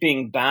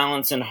keeping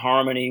balance and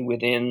harmony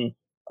within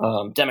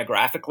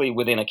demographically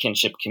within a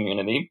kinship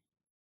community.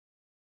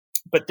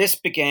 But this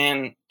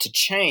began to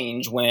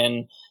change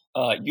when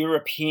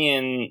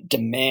European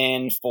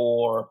demand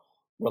for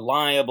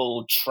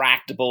reliable,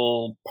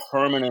 tractable,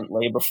 permanent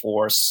labor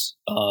force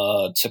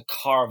to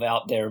carve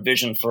out their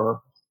vision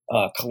for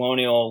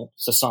colonial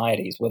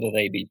societies, whether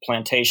they be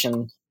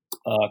plantation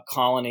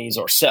colonies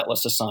or settler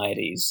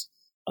societies,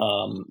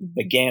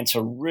 began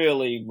to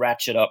really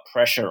ratchet up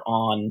pressure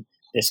on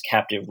this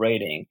captive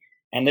raiding.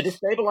 And the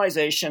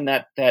destabilization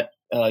that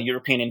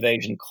European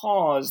invasion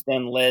caused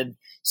then led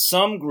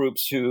some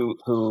groups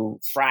who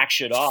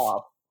fractured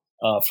off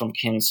from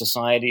kin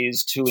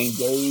societies to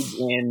engage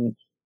in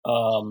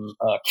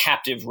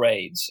captive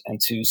raids and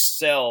to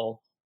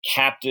sell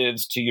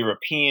captives to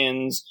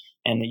Europeans.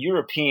 And the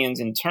Europeans,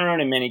 in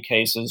turn, in many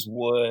cases,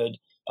 would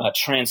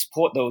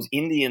transport those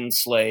Indian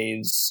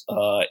slaves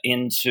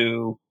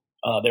into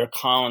their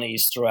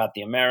colonies throughout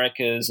the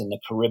Americas and the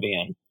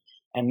Caribbean.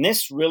 And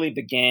this really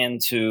began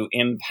to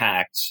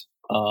impact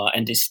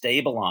and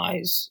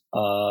destabilize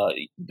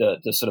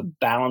the sort of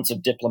balance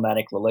of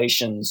diplomatic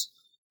relations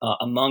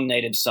among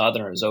Native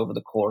Southerners over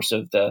the course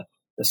of the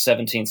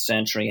 17th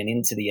century and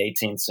into the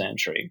 18th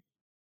century.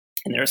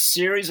 And there are a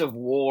series of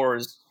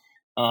wars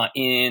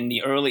in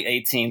the early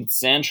 18th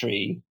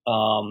century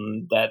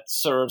that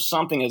serve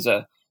something as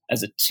a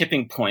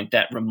tipping point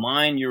that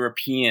remind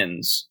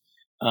Europeans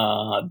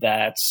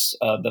that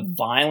the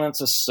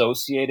violence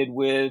associated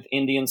with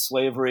Indian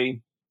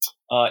slavery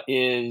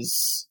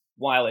is,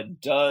 while it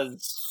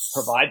does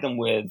provide them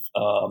with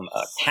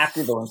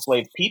captive or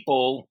enslaved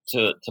people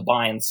to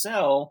buy and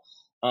sell,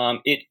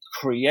 it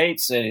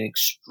creates an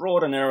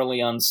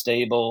extraordinarily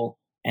unstable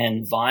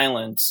and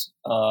violent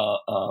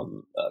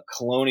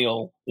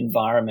colonial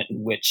environment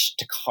in which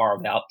to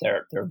carve out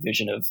their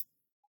vision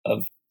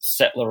of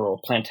settler or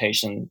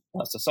plantation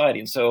society.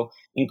 And so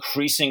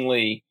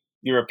increasingly,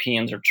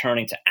 Europeans are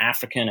turning to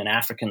African and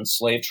African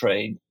slave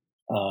trade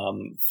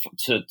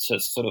to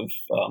sort of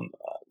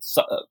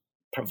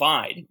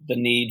provide the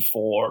need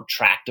for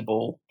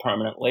tractable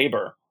permanent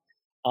labor.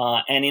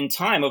 And in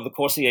time, over the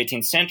course of the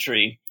 18th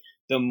century,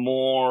 the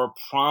more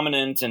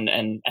prominent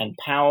and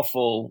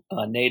powerful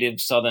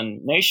native Southern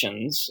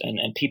nations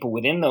and people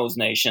within those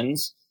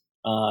nations,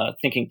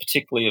 thinking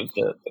particularly of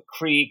the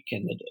Creek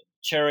and the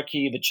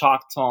Cherokee, the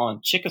Choctaw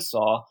and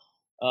Chickasaw,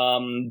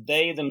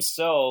 they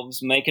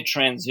themselves make a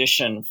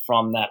transition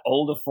from that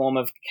older form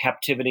of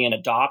captivity and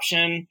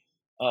adoption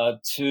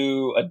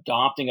to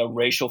adopting a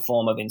racial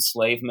form of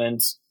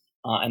enslavement,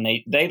 and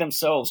they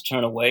themselves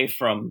turn away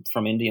from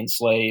Indian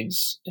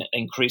slaves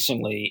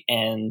increasingly,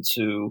 and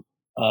to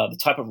the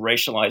type of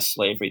racialized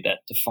slavery that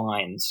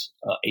defines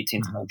the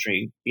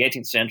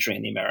 18th century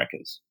in the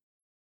Americas.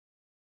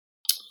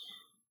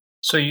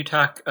 So you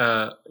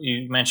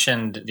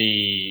mentioned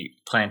the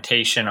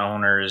plantation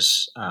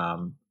owners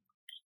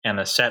and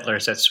the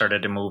settlers that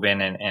started to move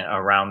in and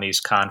around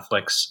these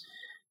conflicts.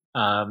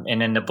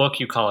 And in the book,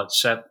 you call it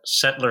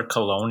settler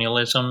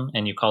colonialism,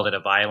 and you called it a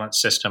violent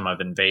system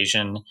of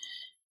invasion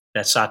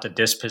that sought to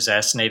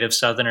dispossess Native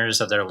Southerners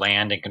of their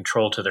land and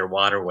control to their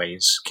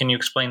waterways. Can you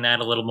explain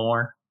that a little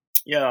more?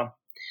 Yeah.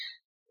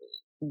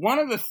 One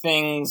of the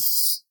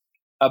things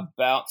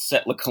about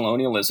settler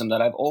colonialism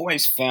that I've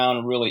always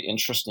found really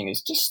interesting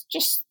is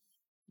just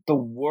the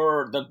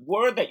word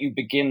that you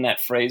begin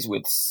that phrase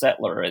with,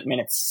 settler. I mean,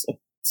 it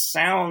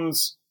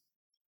sounds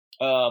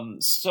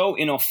so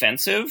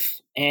inoffensive,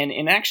 and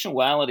in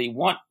actuality,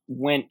 what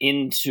went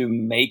into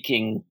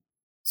making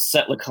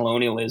settler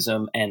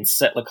colonialism and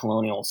settler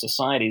colonial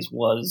societies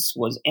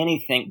was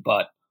anything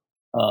but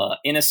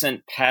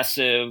innocent,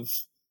 passive,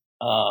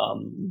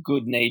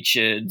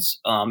 good-natured.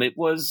 It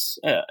was,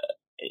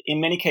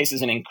 in many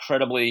cases, an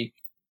incredibly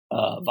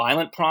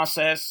violent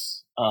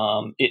process.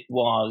 It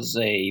was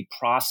a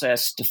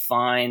process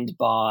defined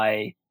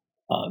by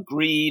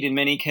greed in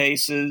many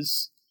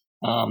cases.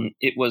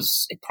 It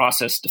was a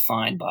process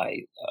defined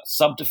by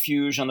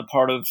subterfuge on the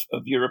part of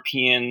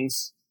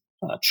Europeans,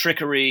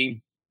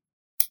 trickery,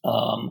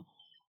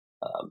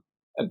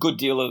 a good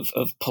deal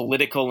of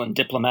political and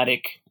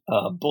diplomatic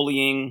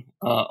bullying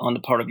on the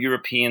part of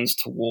Europeans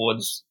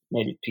towards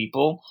Native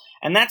people.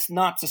 And that's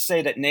not to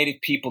say that Native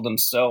people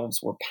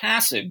themselves were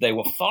passive. They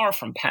were far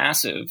from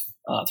passive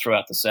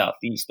throughout the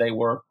Southeast. They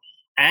were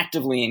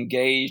actively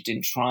engaged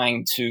in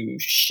trying to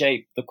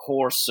shape the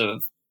course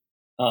of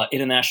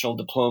international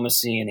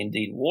diplomacy and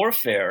indeed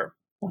warfare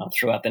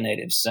throughout the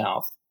Native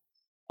South.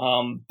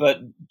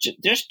 But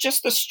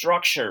just the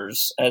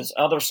structures, as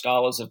other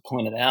scholars have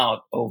pointed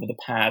out over the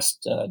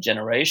past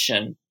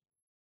generation,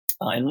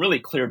 in really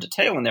clear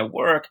detail in their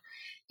work,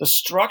 the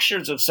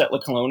structures of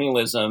settler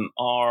colonialism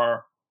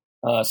are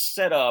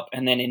set up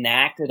and then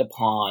enacted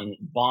upon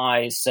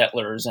by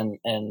settlers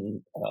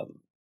and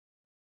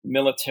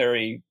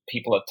military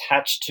people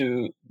attached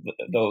to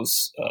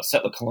those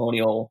settler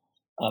colonial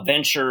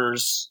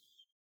ventures.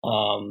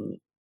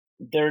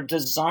 They're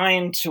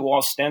designed to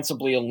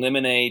ostensibly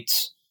eliminate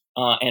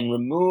and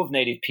remove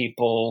Native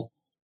people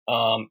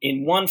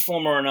in one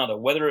form or another,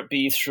 whether it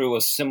be through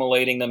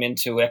assimilating them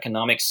into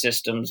economic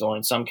systems or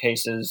in some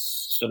cases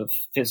sort of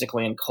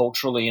physically and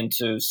culturally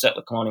into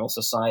settler colonial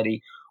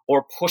society,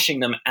 or pushing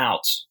them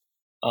out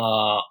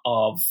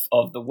of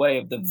the way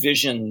of the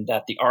vision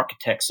that the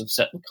architects of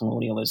settler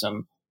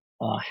colonialism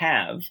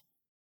have.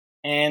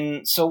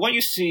 And so what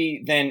you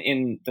see then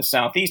in the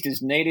Southeast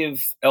is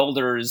Native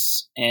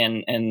elders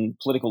and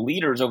political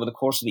leaders over the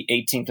course of the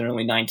 18th and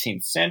early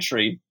 19th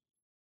century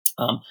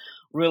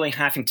really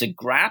having to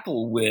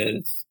grapple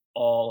with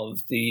all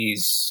of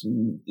these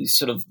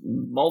sort of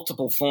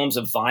multiple forms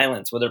of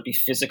violence, whether it be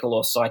physical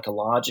or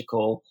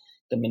psychological,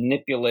 the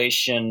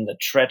manipulation, the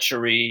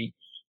treachery,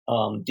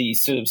 the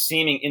sort of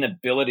seeming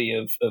inability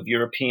of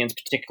Europeans,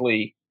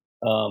 particularly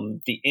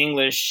the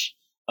English,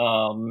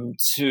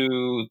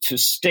 to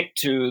stick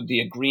to the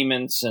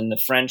agreements and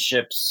the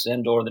friendships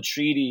and or the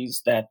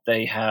treaties that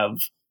they have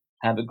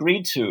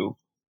agreed to.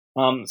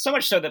 So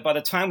much so that by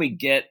the time we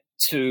get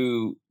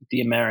to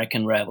the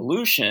American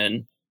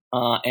Revolution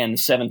and the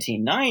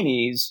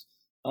 1790s,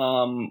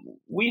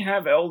 we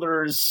have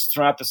elders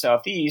throughout the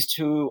Southeast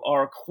who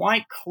are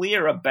quite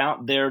clear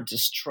about their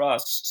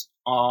distrust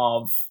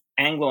of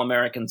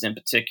Anglo-Americans in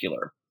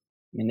particular.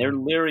 I mean, they're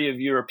leery of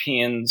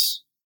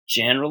Europeans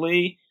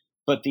generally,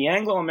 but the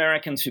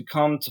Anglo-Americans who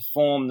come to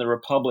form the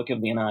Republic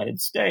of the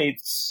United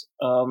States,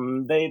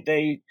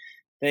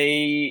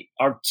 they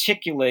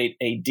articulate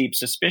a deep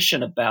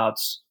suspicion about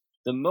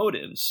the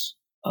motives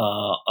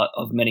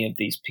of many of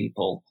these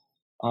people.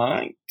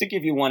 To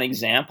give you one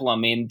example, I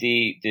mean,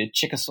 the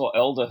Chickasaw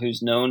elder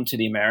who's known to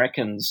the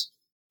Americans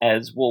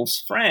as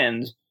Wolfe's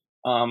friend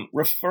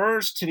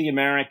refers to the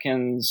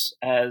Americans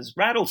as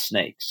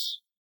rattlesnakes.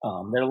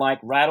 They're like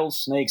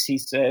rattlesnakes, he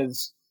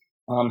says,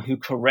 who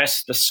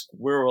caress the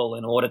squirrel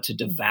in order to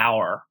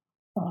devour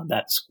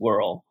that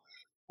squirrel.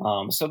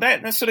 So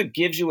that sort of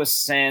gives you a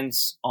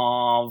sense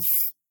of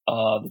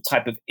the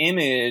type of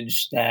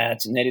image that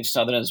Native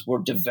Southerners were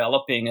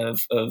developing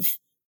of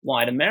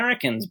white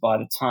Americans by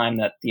the time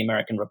that the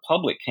American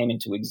Republic came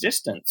into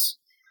existence,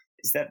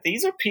 is that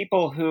these are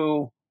people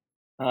who,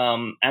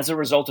 as a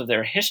result of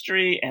their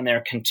history and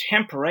their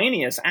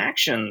contemporaneous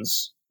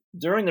actions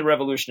during the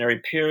Revolutionary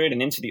period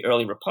and into the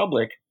early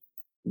Republic,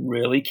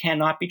 really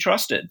cannot be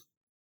trusted.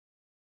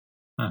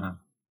 Uh-huh.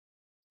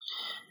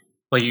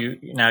 Well,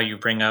 you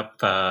bring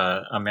up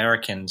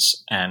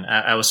Americans, and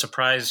I was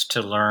surprised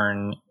to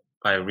learn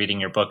by reading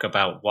your book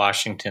about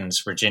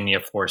Washington's Virginia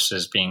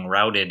forces being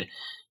routed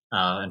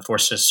and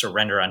forced to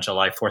surrender on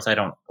July 4th. I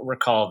don't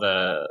recall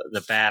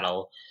the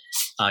battle.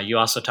 You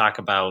also talk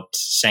about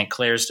St.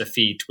 Clair's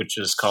defeat, which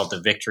is called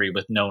the Victory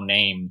with No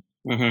Name.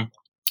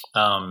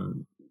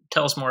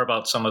 Tell us more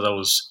about some of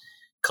those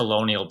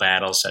colonial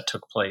battles that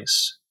took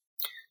place.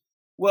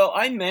 Well,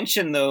 I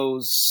mentioned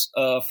those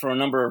for a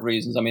number of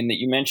reasons. I mean, that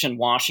you mentioned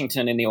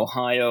Washington in the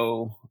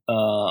Ohio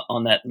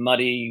on that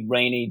muddy,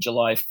 rainy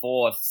July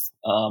 4th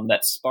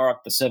that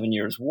sparked the 7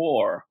 Years'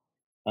 War.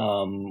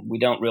 We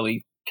don't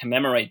really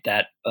commemorate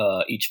that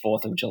each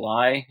 4th of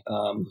July.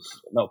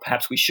 No,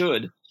 perhaps we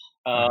should.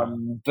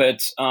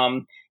 But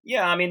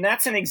yeah, I mean,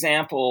 that's an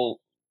example.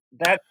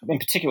 That in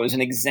particular is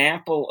an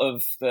example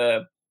of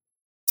the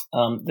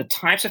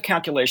types of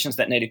calculations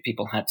that Native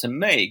people had to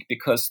make,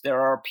 because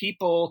there are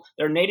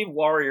Native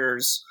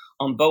warriors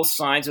on both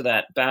sides of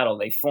that battle.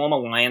 They form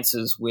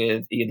alliances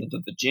with either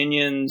the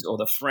Virginians or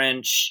the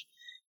French,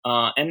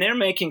 and they're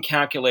making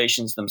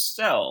calculations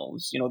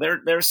themselves. You know,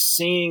 they're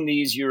seeing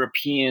these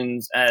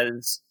Europeans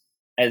as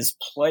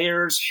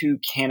players who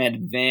can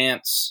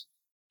advance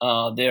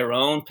their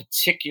own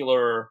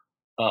particular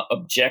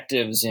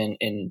objectives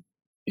in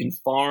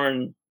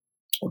foreign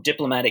or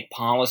diplomatic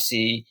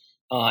policy,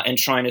 and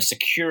trying to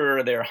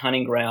secure their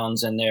hunting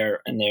grounds and their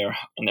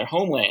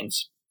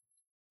homelands.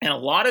 And a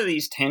lot of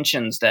these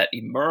tensions that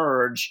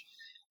emerge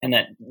and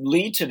that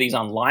lead to these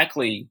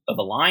unlikely of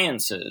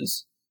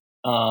alliances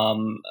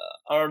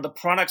are the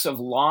products of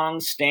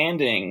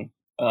long-standing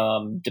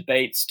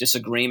debates,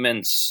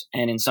 disagreements,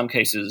 and in some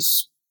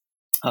cases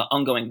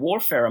ongoing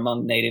warfare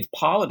among Native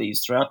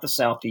polities throughout the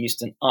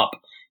Southeast and up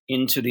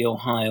into the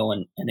Ohio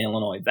and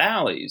Illinois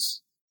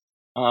valleys.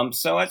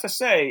 So as I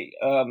say,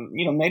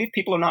 Native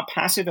people are not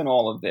passive in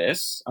all of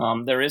this.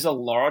 There is a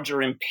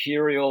larger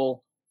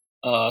imperial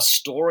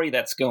story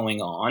that's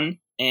going on,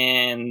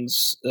 and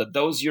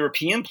those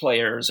European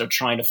players are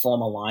trying to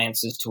form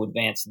alliances to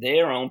advance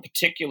their own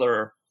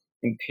particular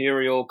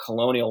imperial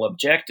colonial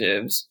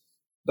objectives.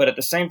 But at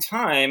the same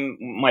time,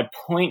 my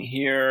point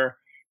here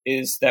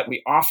is that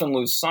we often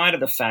lose sight of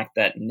the fact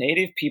that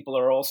Native people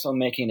are also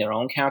making their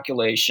own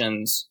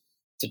calculations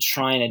to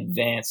try and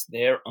advance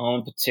their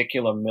own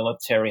particular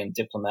military and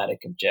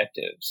diplomatic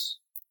objectives.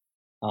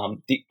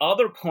 The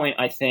other point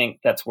I think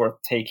that's worth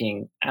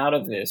taking out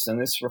of this, and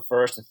this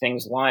refers to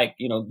things like,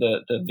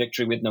 the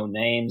Victory with No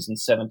Names in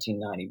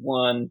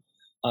 1791,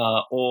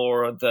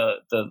 or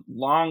the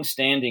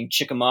long-standing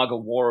Chickamauga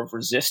War of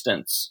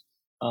Resistance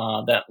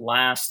that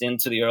lasts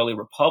into the early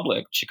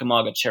Republic.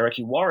 Chickamauga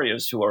Cherokee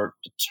warriors who are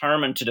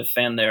determined to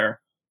defend their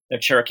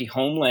Cherokee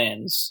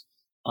homelands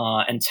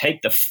and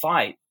take the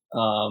fight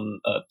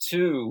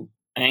to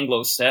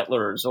Anglo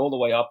settlers all the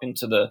way up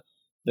into the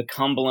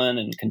Cumberland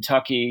and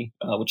Kentucky,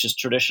 which is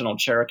traditional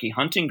Cherokee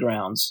hunting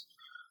grounds.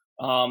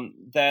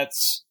 That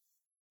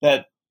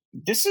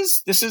this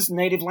is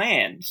native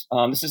land.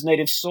 This is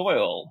native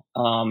soil.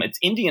 It's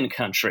Indian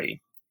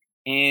country,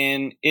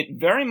 and it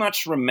very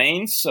much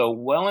remains so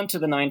well into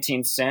the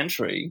 19th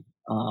century.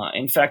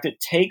 In fact, it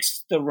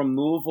takes the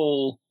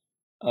removal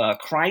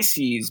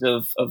crises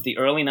of the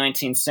early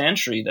 19th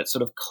century that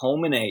sort of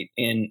culminate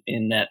in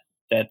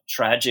that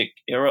tragic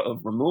era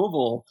of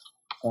removal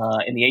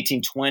in the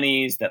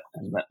 1820s that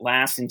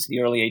lasts into the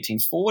early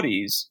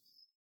 1840s,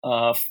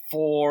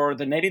 for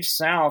the Native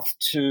South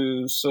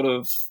to sort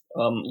of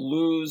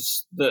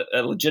lose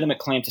a legitimate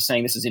claim to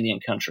saying this is Indian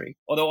country.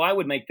 Although I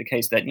would make the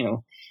case that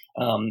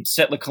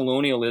settler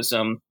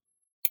colonialism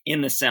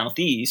in the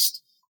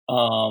Southeast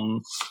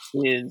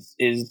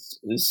is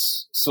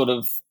sort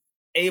of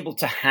able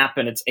to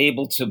happen. It's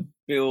able to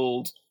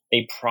build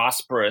a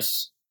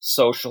prosperous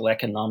social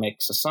economic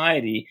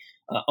society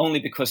only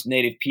because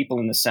Native people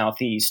in the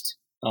Southeast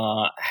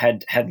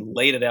had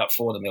laid it out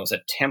for them. There was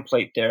a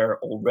template there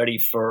already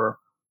for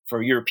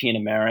European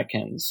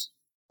Americans,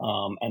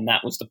 and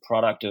that was the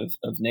product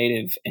of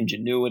Native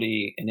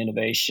ingenuity and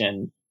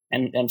innovation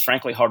and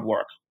frankly hard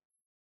work.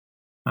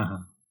 Uh-huh.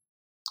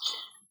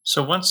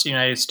 So once the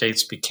United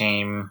States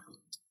became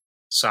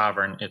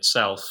sovereign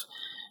itself,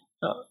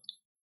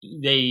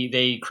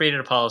 they created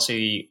a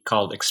policy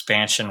called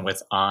expansion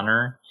with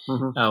honor.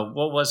 Mm-hmm.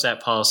 What was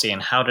that policy,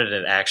 and how did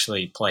it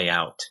actually play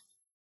out?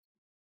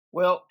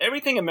 Well,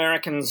 everything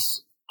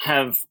Americans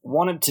have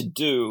wanted to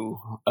do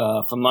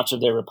for much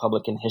of their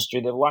Republican history,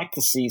 they'd like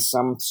to see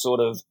some sort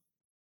of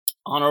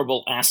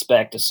honorable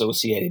aspect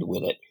associated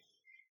with it.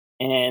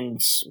 And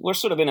we're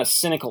sort of in a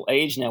cynical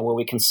age now where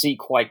we can see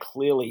quite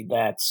clearly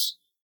that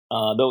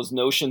those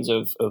notions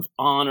of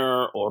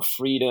honor or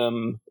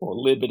freedom or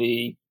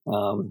liberty,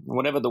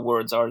 whatever the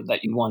words are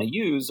that you want to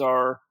use,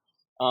 are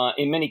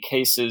in many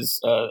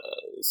cases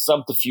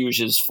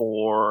subterfuges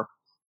for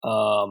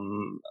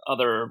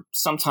other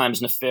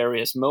sometimes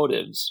nefarious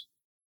motives.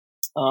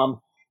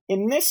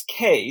 In this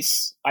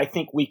case, I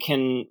think we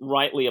can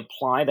rightly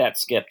apply that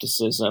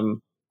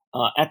skepticism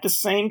at the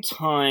same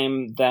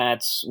time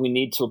that we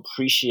need to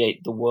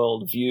appreciate the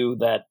worldview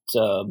that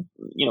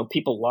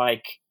people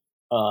like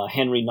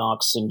Henry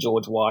Knox and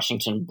George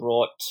Washington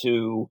brought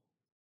to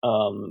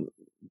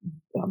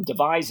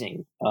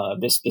devising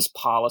this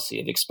policy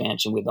of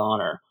expansion with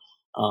honor,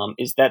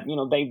 is that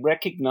they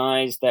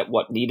recognized that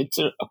what needed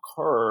to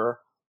occur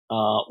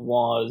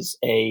was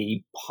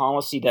a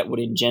policy that would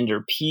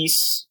engender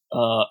peace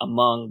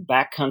among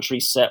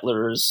backcountry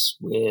settlers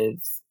with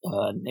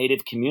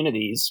native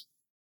communities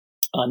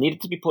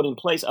needed to be put in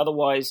place.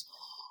 Otherwise,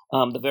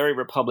 the very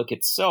republic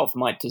itself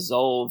might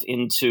dissolve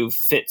into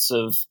fits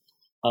of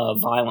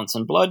violence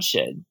and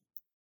bloodshed.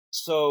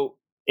 So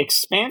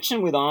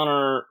expansion with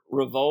honor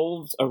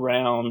revolved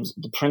around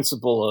the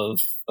principle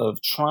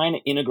of trying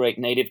to integrate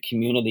native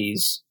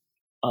communities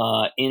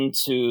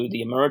into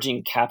the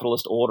emerging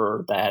capitalist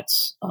order that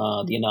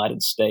the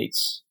United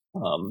States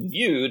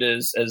viewed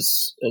as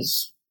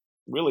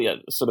really a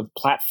sort of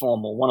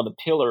platform or one of the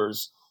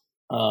pillars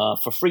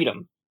for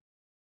freedom.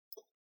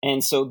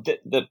 And so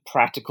the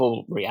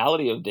practical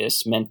reality of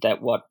this meant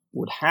that what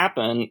would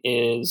happen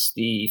is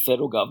the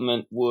federal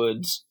government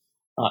would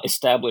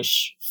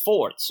establish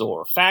forts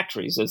or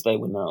factories, as they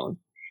were known.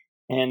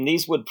 And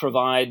these would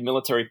provide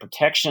military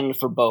protection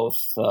for both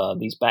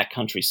these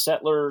backcountry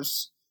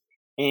settlers,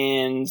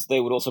 and they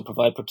would also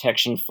provide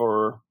protection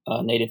for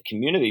native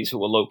communities who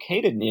were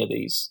located near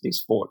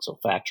these forts or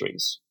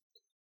factories.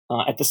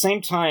 At the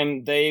same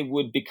time, they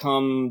would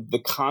become the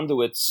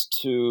conduits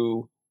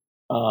to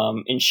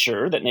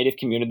ensure that native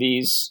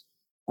communities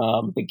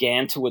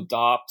began to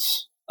adopt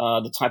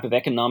the type of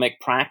economic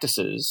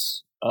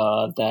practices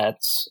that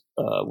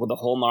were the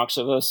hallmarks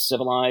of a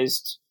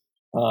civilized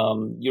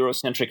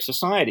Eurocentric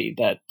society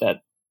that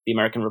the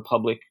American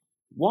Republic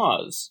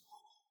was.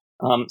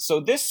 So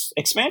this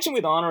expansion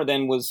with honor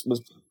then was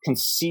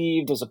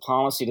conceived as a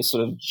policy to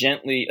sort of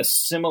gently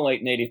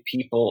assimilate native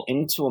people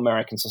into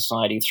American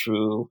society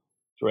through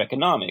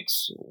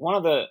economics. One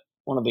of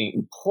the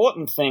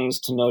important things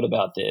to note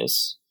about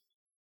this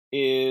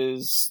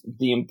is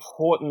the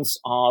importance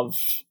of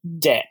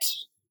debt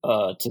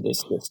to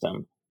this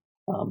system.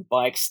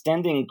 By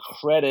extending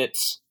credit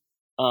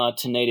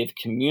to native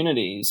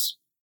communities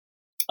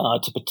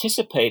to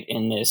participate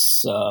in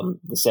this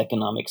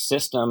economic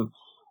system,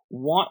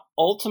 what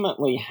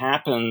ultimately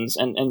happens,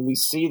 and we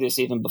see this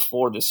even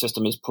before this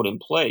system is put in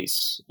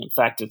place. In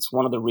fact, it's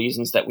one of the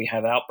reasons that we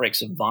have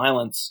outbreaks of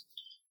violence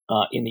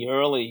in the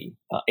early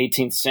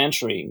 18th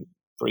century,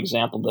 for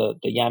example,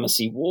 the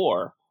Yamasee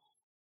War.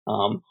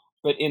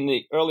 But in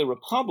the early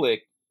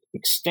Republic,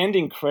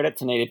 extending credit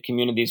to native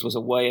communities was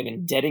a way of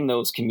indebting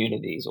those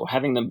communities, or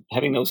having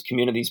those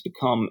communities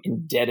become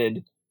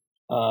indebted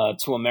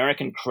to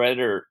American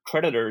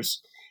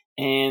creditors.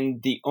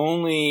 And the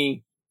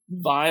only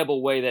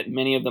viable way that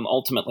many of them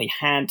ultimately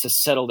had to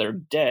settle their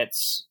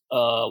debts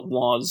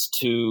was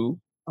to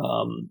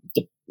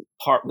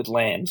part with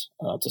land,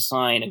 to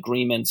sign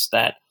agreements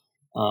that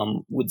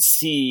would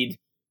cede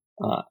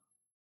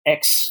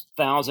X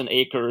thousand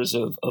acres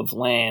of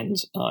land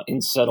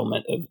in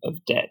settlement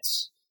of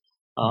debts.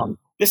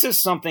 This is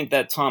something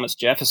that Thomas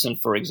Jefferson,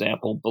 for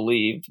example,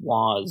 believed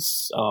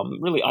was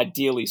really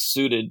ideally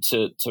suited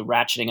to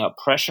ratcheting up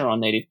pressure on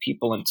native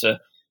people and to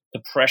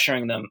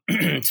pressuring them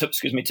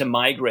to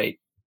migrate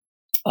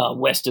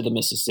west of the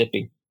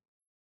Mississippi.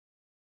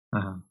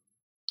 Uh-huh.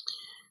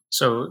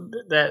 So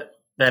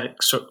that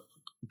sort of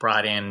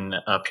brought in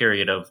a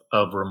period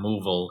of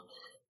removal.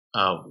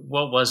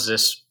 What was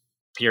this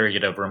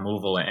period of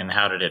removal, and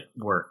how did it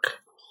work?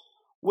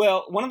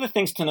 Well, one of the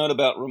things to note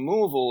about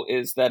removal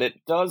is that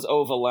it does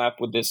overlap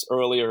with this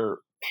earlier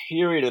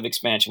period of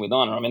expansion with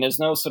honor. I mean, there's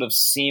no sort of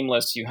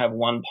seamless, you have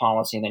one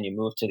policy and then you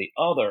move to the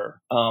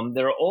other.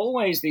 There are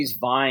always these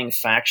vying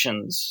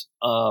factions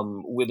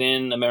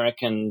within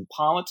American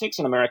politics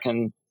and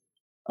American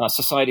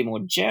society more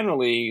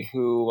generally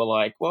who are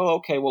like, well,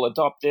 okay, we'll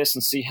adopt this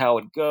and see how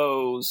it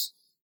goes.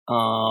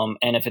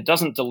 And if it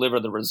doesn't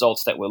deliver the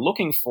results that we're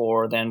looking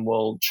for, then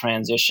we'll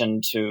transition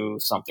to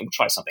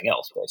try something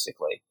else,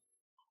 basically.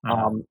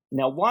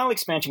 Now, while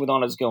expansion with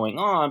honor is going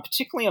on,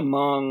 particularly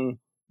among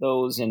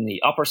those in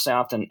the Upper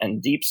South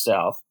and Deep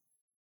South,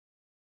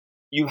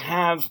 you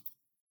have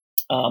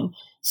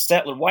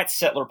white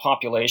settler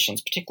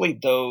populations, particularly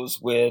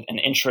those with an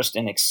interest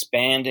in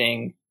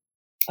expanding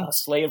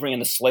slavery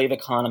and the slave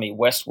economy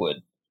westward,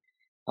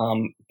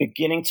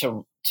 beginning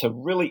to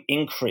really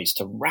increase,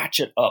 to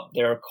ratchet up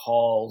their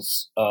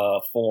calls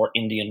for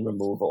Indian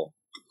removal.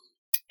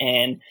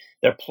 And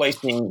they're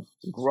placing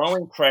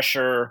growing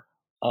pressure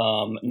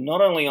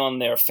not only on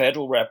their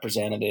federal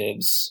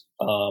representatives,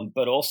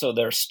 but also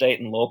their state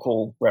and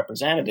local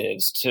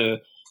representatives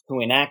who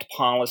enact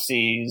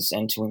policies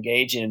and to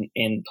engage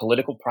in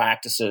political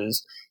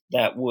practices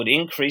that would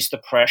increase the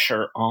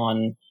pressure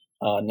on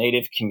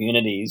native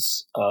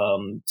communities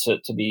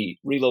to be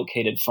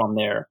relocated from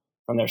their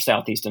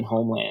southeastern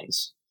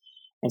homelands.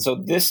 And so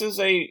this is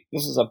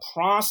a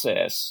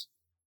process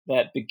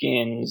that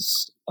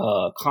begins,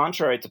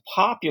 contrary to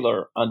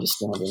popular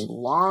understanding,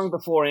 long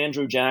before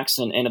Andrew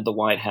Jackson entered the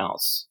White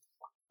House.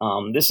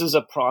 This is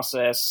a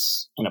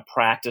process and a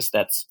practice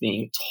that's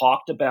being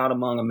talked about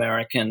among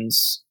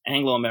Americans,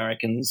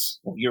 Anglo-Americans,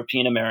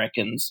 European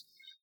Americans,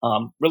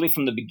 really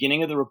from the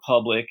beginning of the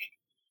Republic.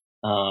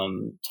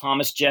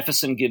 Thomas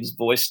Jefferson gives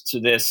voice to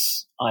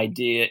this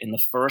idea in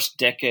the first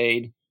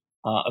decade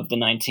of the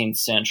 19th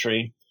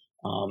century.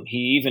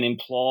 He even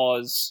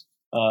implores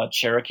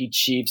Cherokee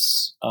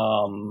chiefs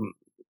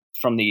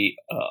from the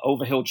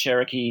Overhill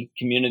Cherokee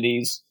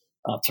communities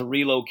to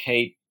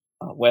relocate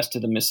west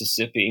of the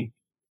Mississippi.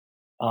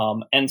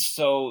 And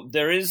so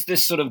there is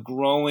this sort of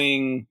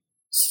growing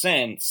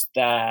sense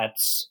that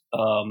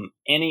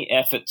any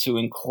effort to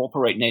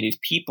incorporate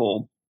Native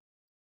people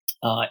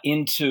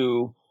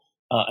into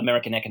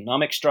American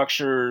economic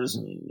structures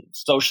and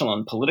social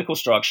and political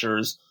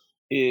structures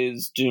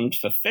is doomed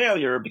for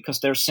failure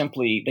because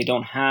they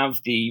don't have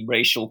the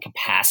racial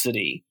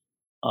capacity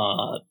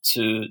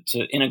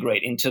to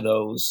integrate into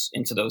those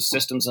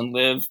systems and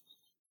live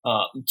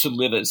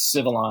as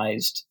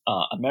civilized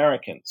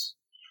Americans.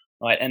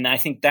 Right. And I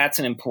think that's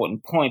an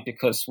important point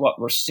because what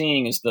we're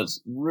seeing is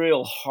this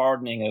real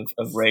hardening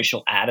of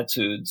racial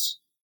attitudes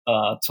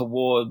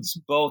towards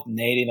both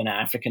Native and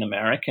African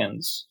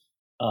Americans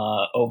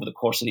over the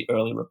course of the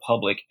early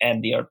Republic,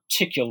 and the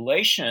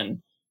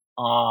articulation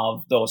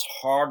of those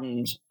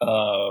hardened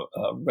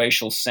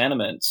racial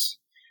sentiments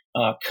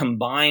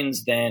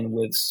combines then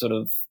with sort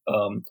of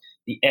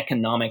the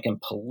economic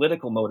and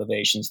political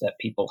motivations that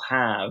people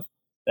have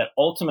that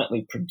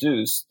ultimately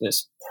produce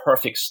this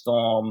perfect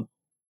storm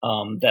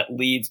that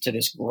leads to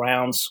this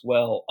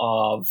groundswell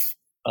of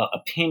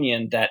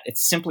opinion that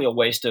it's simply a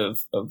waste of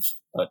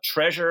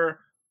treasure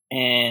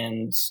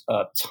and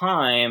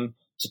time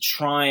to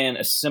try and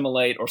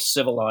assimilate or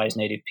civilize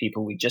Native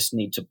people. We just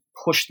need to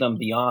push them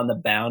beyond the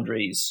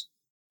boundaries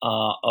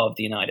of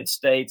the United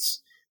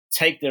States,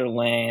 take their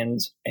land,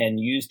 and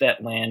use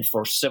that land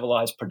for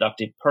civilized,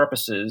 productive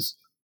purposes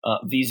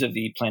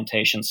vis-a-vis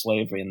plantation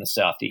slavery in the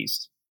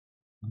Southeast.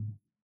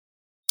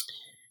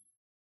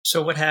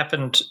 So what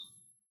happened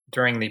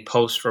during the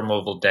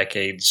post-removal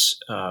decades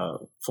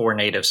for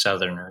Native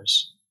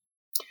Southerners?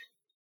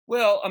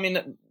 Well, I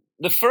mean,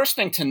 the first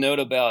thing to note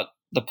about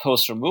the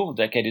post-removal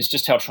decade is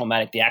just how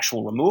traumatic the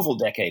actual removal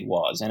decade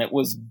was, and it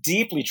was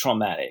deeply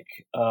traumatic.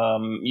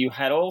 You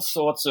had all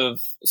sorts of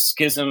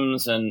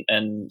schisms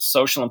and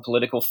social and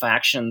political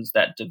factions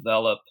that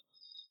develop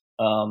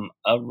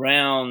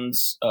around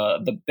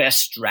the best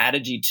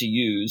strategy to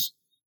use,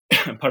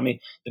 the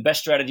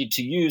best strategy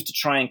to use to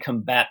try and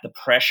combat the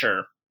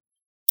pressure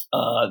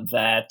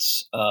that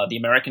the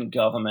American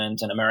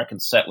government and American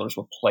settlers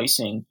were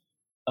placing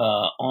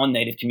on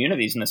Native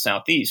communities in the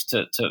Southeast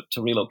to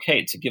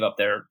relocate, to give up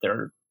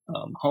their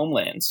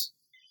homelands.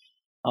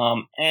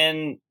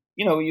 And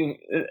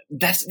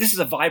this is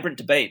a vibrant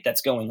debate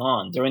that's going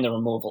on during the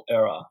removal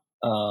era.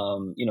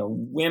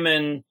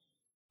 Women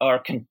are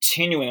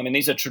continuing. I mean,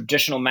 these are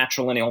traditional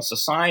matrilineal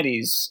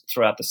societies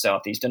throughout the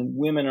Southeast, and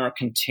women are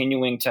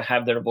continuing to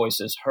have their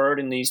voices heard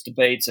in these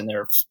debates, and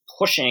they're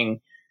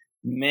pushing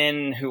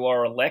men who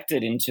are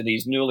elected into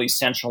these newly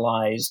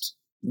centralized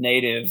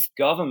Native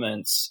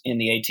governments in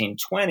the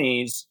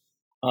 1820s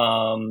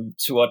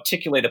to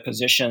articulate a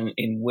position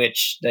in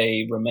which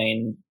they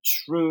remain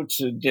true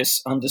to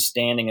this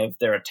understanding of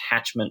their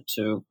attachment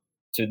to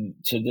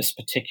this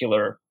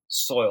particular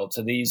soil,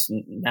 to these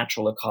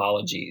natural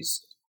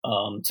ecologies,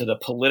 to the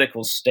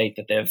political state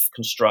that they've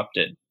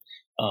constructed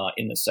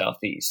in the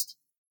Southeast.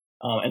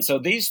 And so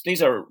these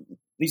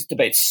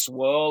debates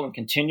swirl and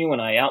continue,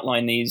 and I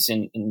outline these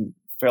in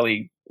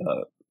fairly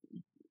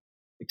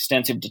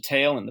extensive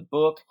detail in the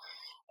book.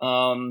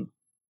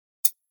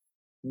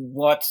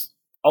 What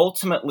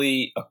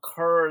ultimately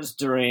occurs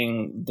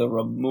during the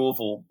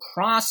removal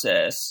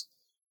process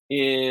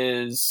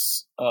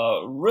is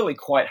really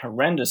quite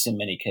horrendous in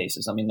many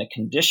cases. I mean, the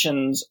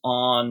conditions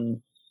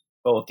on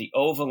both the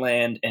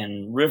overland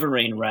and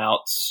riverine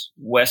routes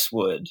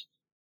westward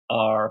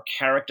are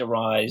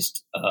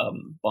characterized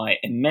by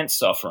immense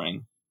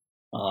suffering,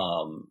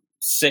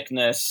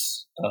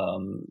 sickness,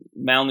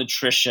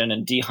 malnutrition,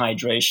 and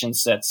dehydration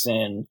sets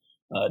in.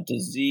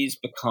 Disease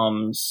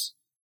becomes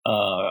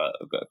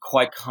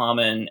quite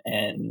common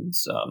and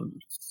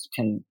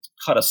can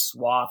cut a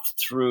swath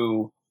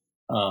through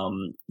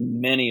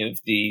many of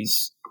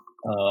these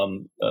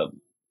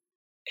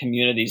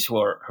communities who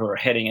are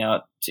heading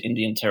out to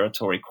Indian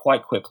Territory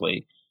quite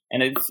quickly.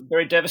 And it's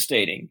very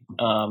devastating.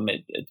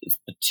 It's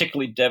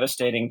particularly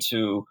devastating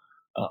to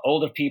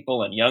older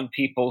people and young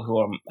people who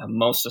are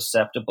most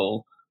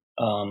susceptible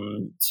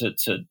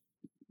to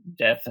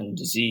death and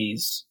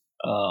disease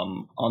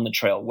on the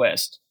trail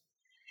west.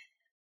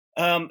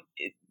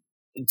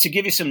 To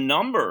give you some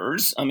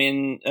numbers, I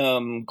mean,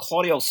 the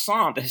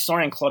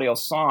historian Claudio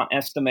Sant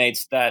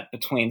estimates that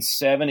between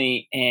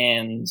 70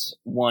 and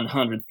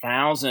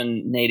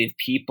 100,000 Native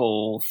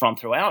people from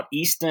throughout the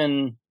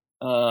eastern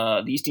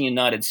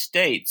United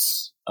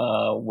States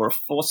were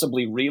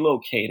forcibly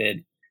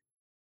relocated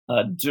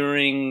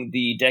during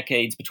the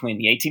decades between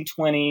the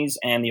 1820s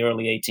and the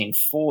early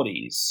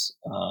 1840s.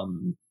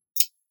 Around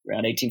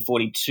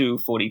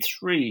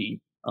 1842-43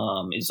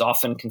 is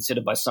often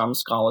considered by some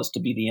scholars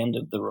to be the end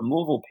of the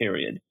removal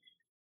period,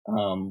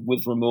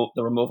 with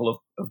the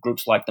removal of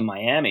groups like the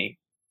Miami.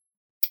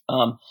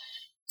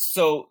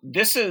 So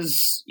this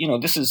is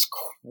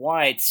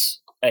quite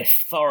a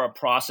thorough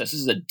process.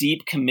 This is a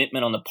deep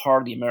commitment on the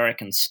part of the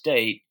American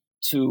state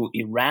to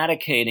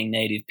eradicating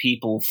Native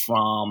people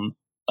from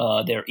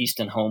their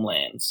eastern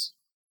homelands.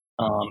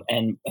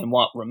 And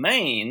what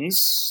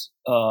remains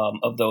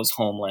of those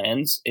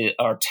homelands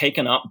are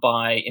taken up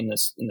by, in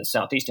the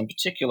Southeast in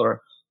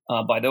particular,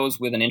 by those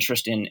with an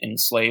interest in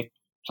slave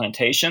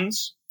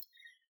plantations.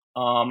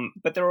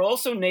 But there are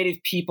also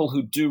Native people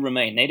who do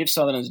remain. Native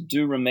Southerners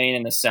do remain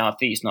in the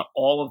Southeast. Not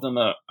all of them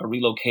are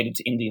relocated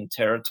to Indian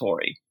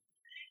Territory.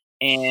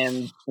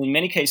 And in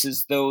many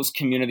cases, those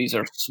communities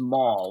are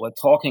small. We're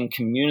talking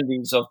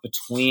communities of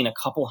between a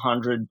couple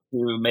hundred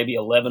to maybe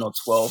 11 or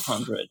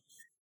 1,200.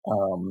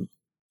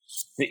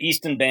 The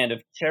Eastern Band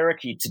of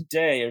Cherokee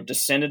today are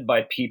descended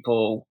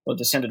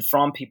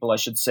from people, I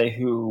should say,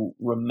 who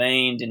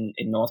remained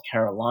in North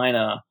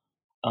Carolina.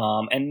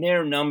 And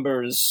their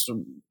numbers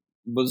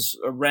was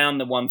around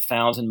the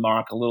 1,000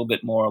 mark, a little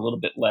bit more, a little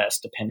bit less,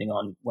 depending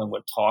on when we're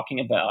talking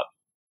about.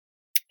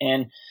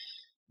 And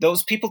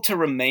those people to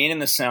remain in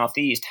the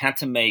Southeast had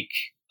to make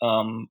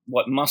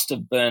what must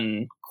have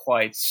been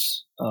quite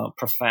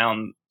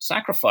profound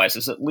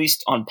sacrifices, at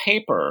least on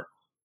paper,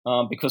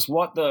 because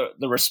what the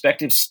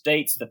respective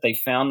states that they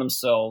found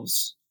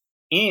themselves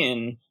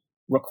in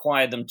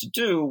required them to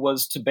do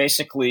was to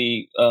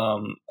basically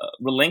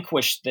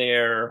relinquish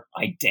their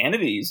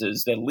identities,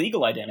 as their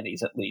legal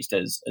identities, at least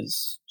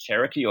as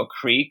Cherokee or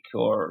Creek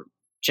or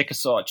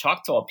Chickasaw or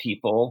Choctaw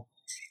people,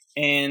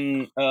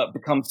 and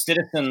become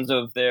citizens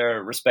of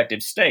their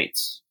respective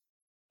states.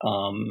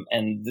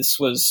 And this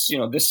was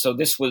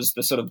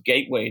the sort of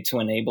gateway to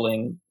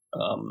enabling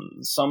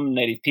some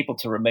Native people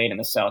to remain in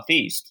the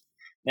Southeast.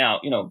 Now,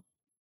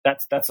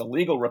 that's a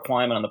legal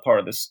requirement on the part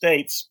of the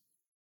states.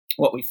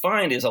 What we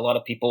find is a lot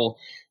of people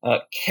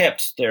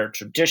kept their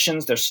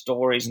traditions, their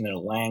stories, and their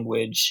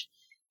language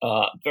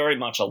very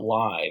much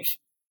alive.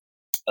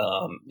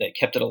 They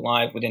kept it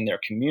alive within their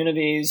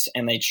communities,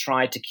 and they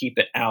tried to keep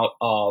it out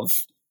of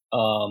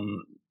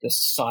the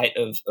sight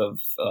of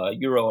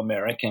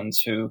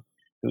Euro-Americans who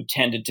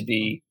tended to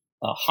be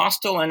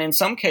hostile, and in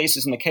some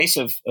cases, in the case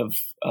of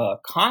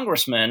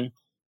congressmen,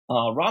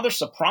 rather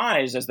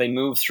surprised as they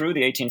moved through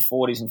the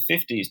 1840s and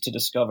 50s to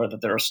discover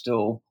that there are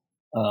still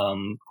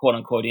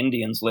quote-unquote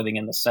Indians living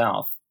in the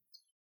South.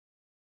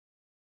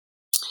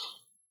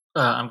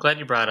 I'm glad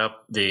you brought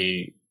up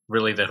the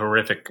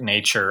horrific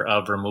nature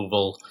of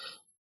removal,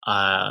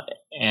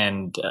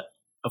 and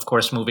of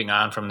course, moving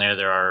on from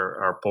there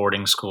are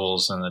boarding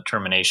schools and the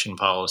termination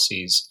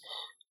policies.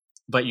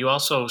 But you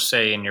also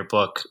say in your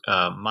book,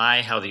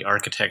 how the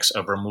architects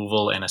of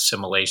removal and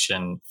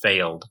assimilation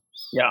failed.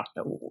 Yeah.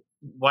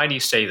 Why do you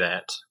say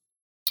that?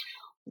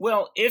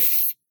 Well,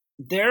 if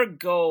their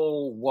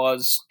goal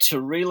was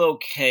to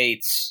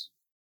relocate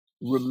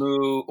with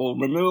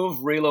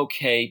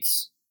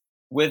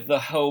the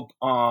hope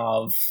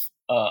of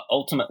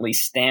ultimately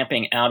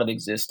stamping out of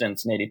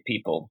existence Native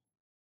people,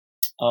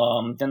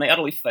 then they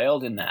utterly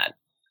failed in that.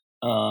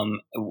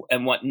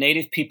 And what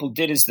Native people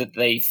did is that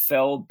they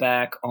fell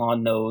back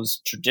on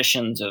those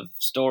traditions of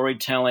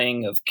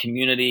storytelling, of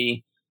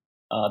community.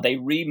 They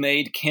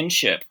remade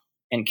kinship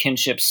and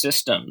kinship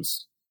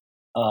systems.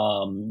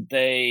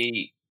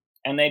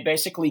 They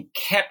basically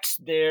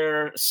kept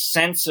their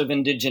sense of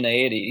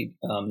indigeneity,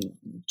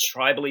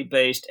 tribally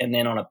based, and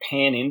then on a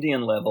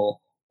pan-Indian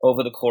level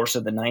over the course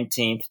of the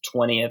 19th,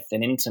 20th,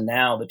 and into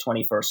now the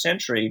 21st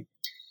century.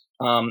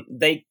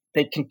 They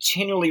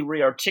continually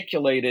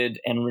rearticulated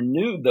and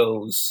renewed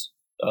those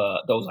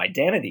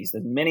identities.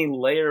 There's many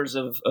layers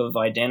of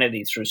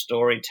identity through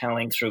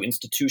storytelling, through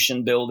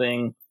institution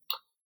building,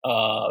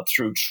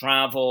 through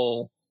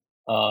travel,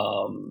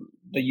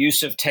 the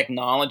use of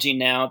technology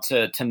now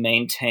to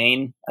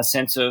maintain a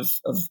sense of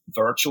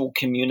virtual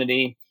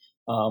community,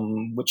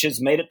 which has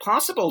made it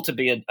possible to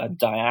be a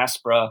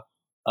diaspora,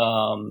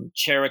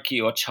 Cherokee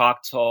or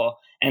Choctaw,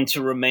 and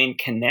to remain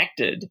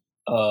connected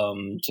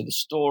to the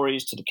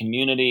stories, to the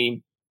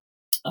community,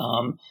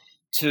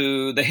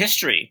 to the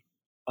history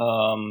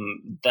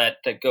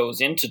that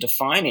goes into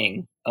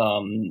defining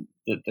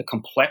the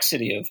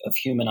complexity of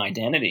human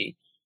identity,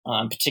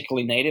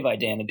 particularly Native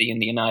identity in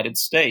the United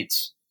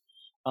States.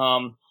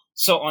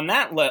 So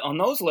on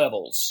those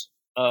levels,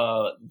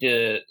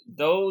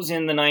 those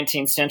in the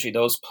 19th century,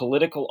 those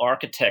political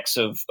architects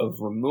of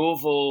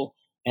removal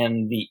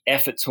and the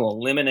effort to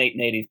eliminate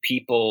Native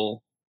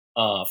people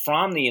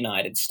from the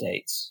United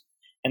States,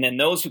 and then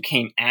those who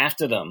came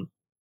after them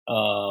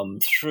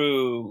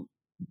through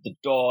the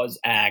Dawes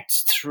Act,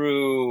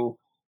 through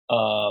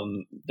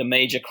the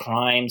Major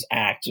Crimes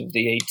Act of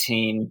the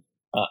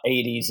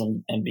 1880s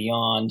and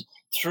beyond,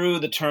 through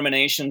the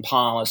termination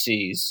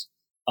policies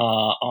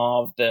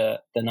of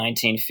the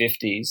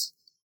 1950s,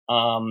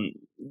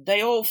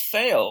 they all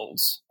failed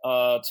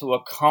to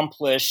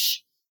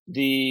accomplish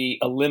the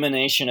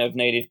elimination of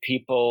Native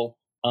people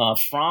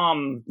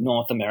from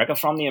North America,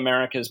 from the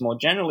Americas more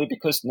generally,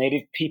 because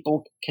Native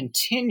people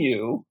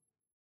continue,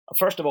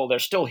 first of all, they're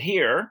still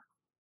here,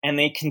 and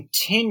they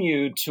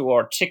continue to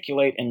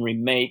articulate and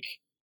remake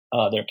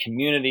their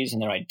communities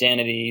and their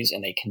identities,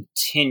 and they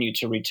continue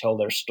to retell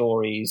their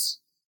stories.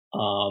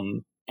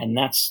 And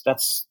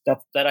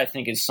that I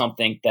think is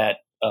something that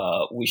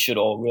we should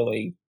all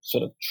really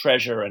sort of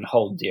treasure and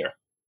hold dear.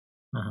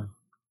 Uh-huh.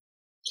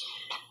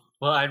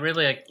 Well, I'd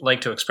really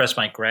like to express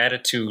my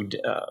gratitude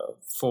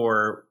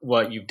for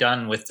what you've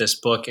done with this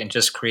book and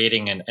just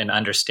creating an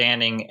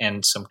understanding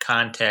and some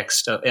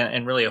context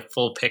and really a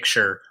full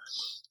picture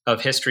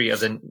of history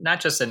of not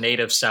just the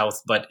Native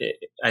South, but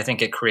I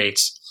think it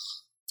creates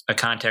a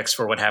context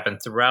for what happened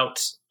throughout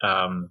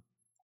the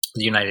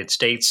United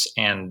States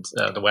and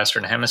the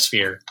Western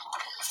Hemisphere.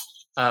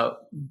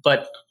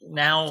 But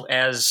now,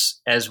 as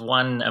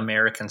one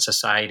American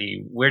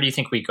society, where do you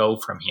think we go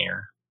from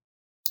here?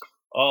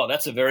 Oh,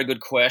 that's a very good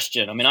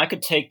question. I mean, I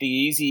could take the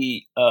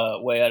easy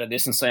way out of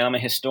this and say I'm a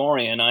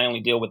historian. I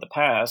only deal with the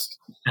past.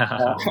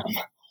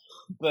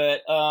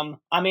 But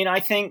I mean, I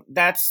think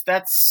that's.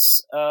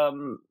 I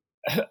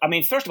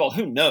mean, first of all,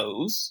 who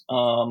knows? I'd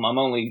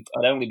only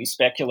be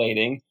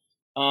speculating.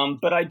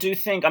 But I do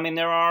think, I mean,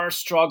 there are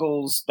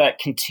struggles that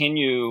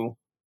continue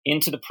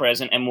into the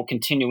present and will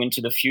continue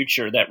into the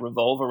future that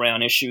revolve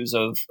around issues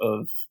of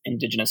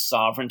indigenous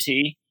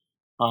sovereignty,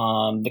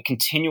 the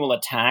continual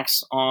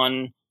attacks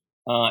on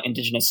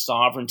indigenous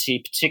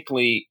sovereignty,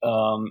 particularly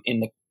in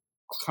the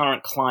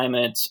current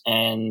climate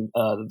and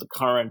the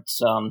current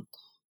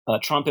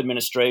Trump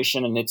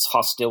administration and its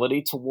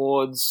hostility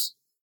towards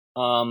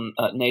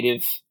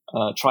native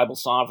tribal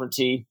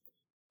sovereignty.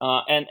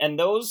 And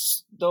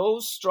those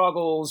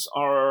struggles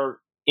are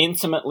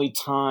intimately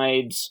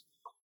tied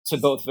to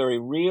both very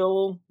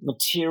real,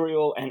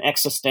 material, and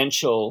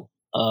existential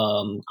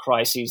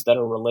crises that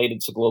are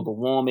related to global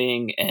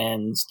warming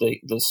and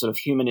the sort of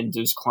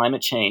human-induced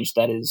climate change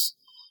that is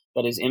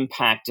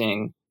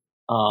impacting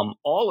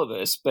all of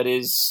us. But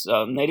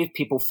Native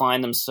people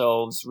find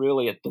themselves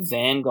really at the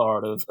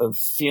vanguard of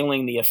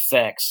feeling the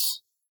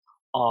effects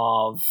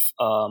of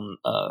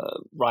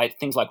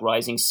things like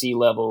rising sea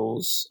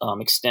levels,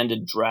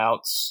 extended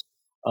droughts,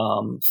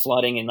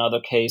 flooding in other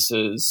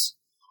cases.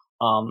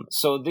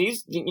 So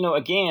these,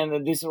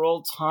 again, these are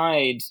all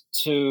tied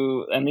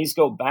to, and these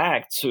go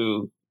back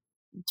to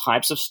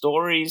types of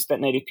stories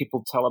that Native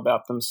people tell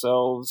about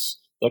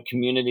themselves, their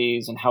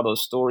communities, and how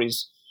those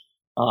stories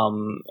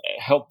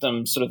help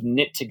them sort of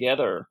knit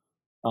together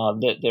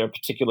their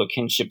particular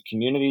kinship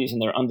communities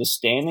and their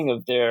understanding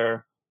of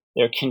their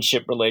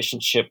kinship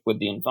relationship with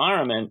the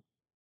environment.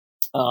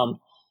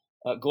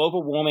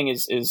 Global warming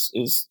is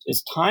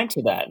tied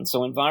to that, and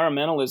so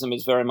environmentalism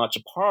is very much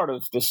a part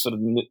of this sort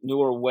of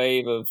newer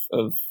wave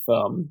of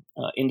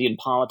Indian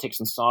politics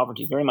and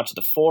sovereignty, very much at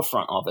the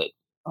forefront of it.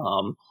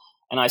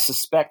 And I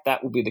suspect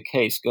that will be the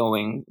case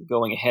going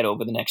ahead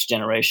over the next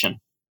generation.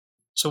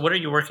 So, what are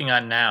you working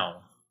on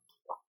now?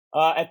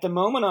 At the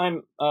moment,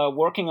 I'm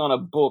working on a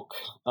book.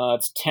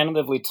 It's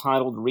tentatively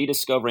titled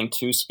Rediscovering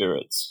Two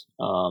Spirits.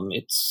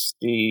 It's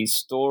the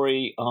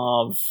story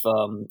of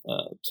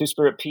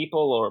two-spirit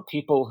people, or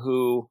people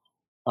who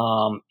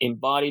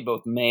embody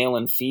both male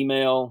and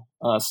female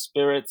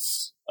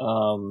spirits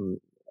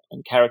and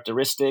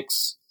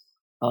characteristics.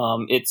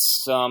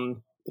 It's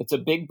a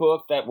big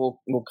book that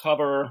will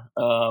cover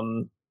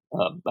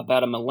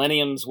about a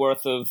millennium's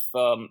worth of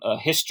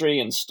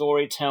history and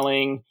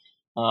storytelling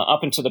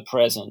up into the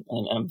present,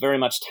 and very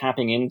much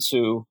tapping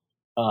into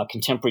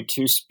contemporary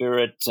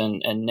two-spirit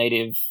and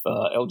Native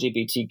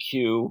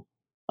LGBTQ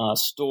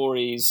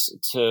stories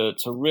to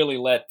really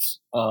let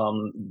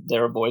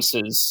their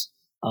voices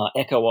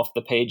echo off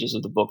the pages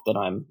of the book that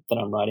I'm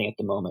writing at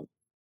the moment.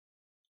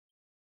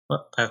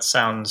 Well, that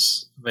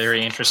sounds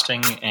very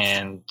interesting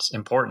and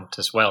important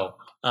as well.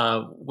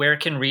 Where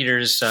can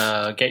readers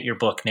get your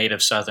book,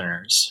 Native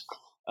Southerners?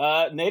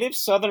 Native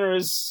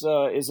Southerners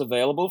is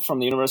available from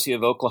the University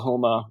of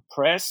Oklahoma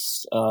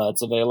Press.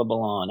 It's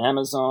available on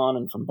Amazon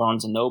and from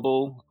Barnes &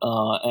 Noble.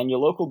 And your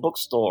local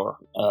bookstore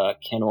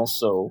can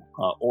also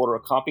order a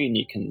copy, and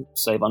you can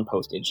save on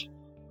postage.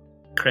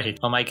 Great.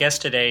 Well, my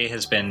guest today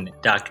has been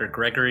Dr.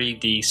 Gregory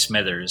D.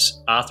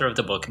 Smithers, author of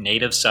the book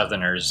Native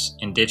Southerners,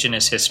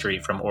 Indigenous History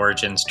from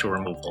Origins to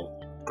Removal.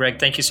 Greg,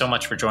 thank you so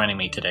much for joining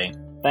me today.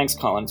 Thanks,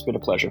 Colin. It's been a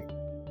pleasure.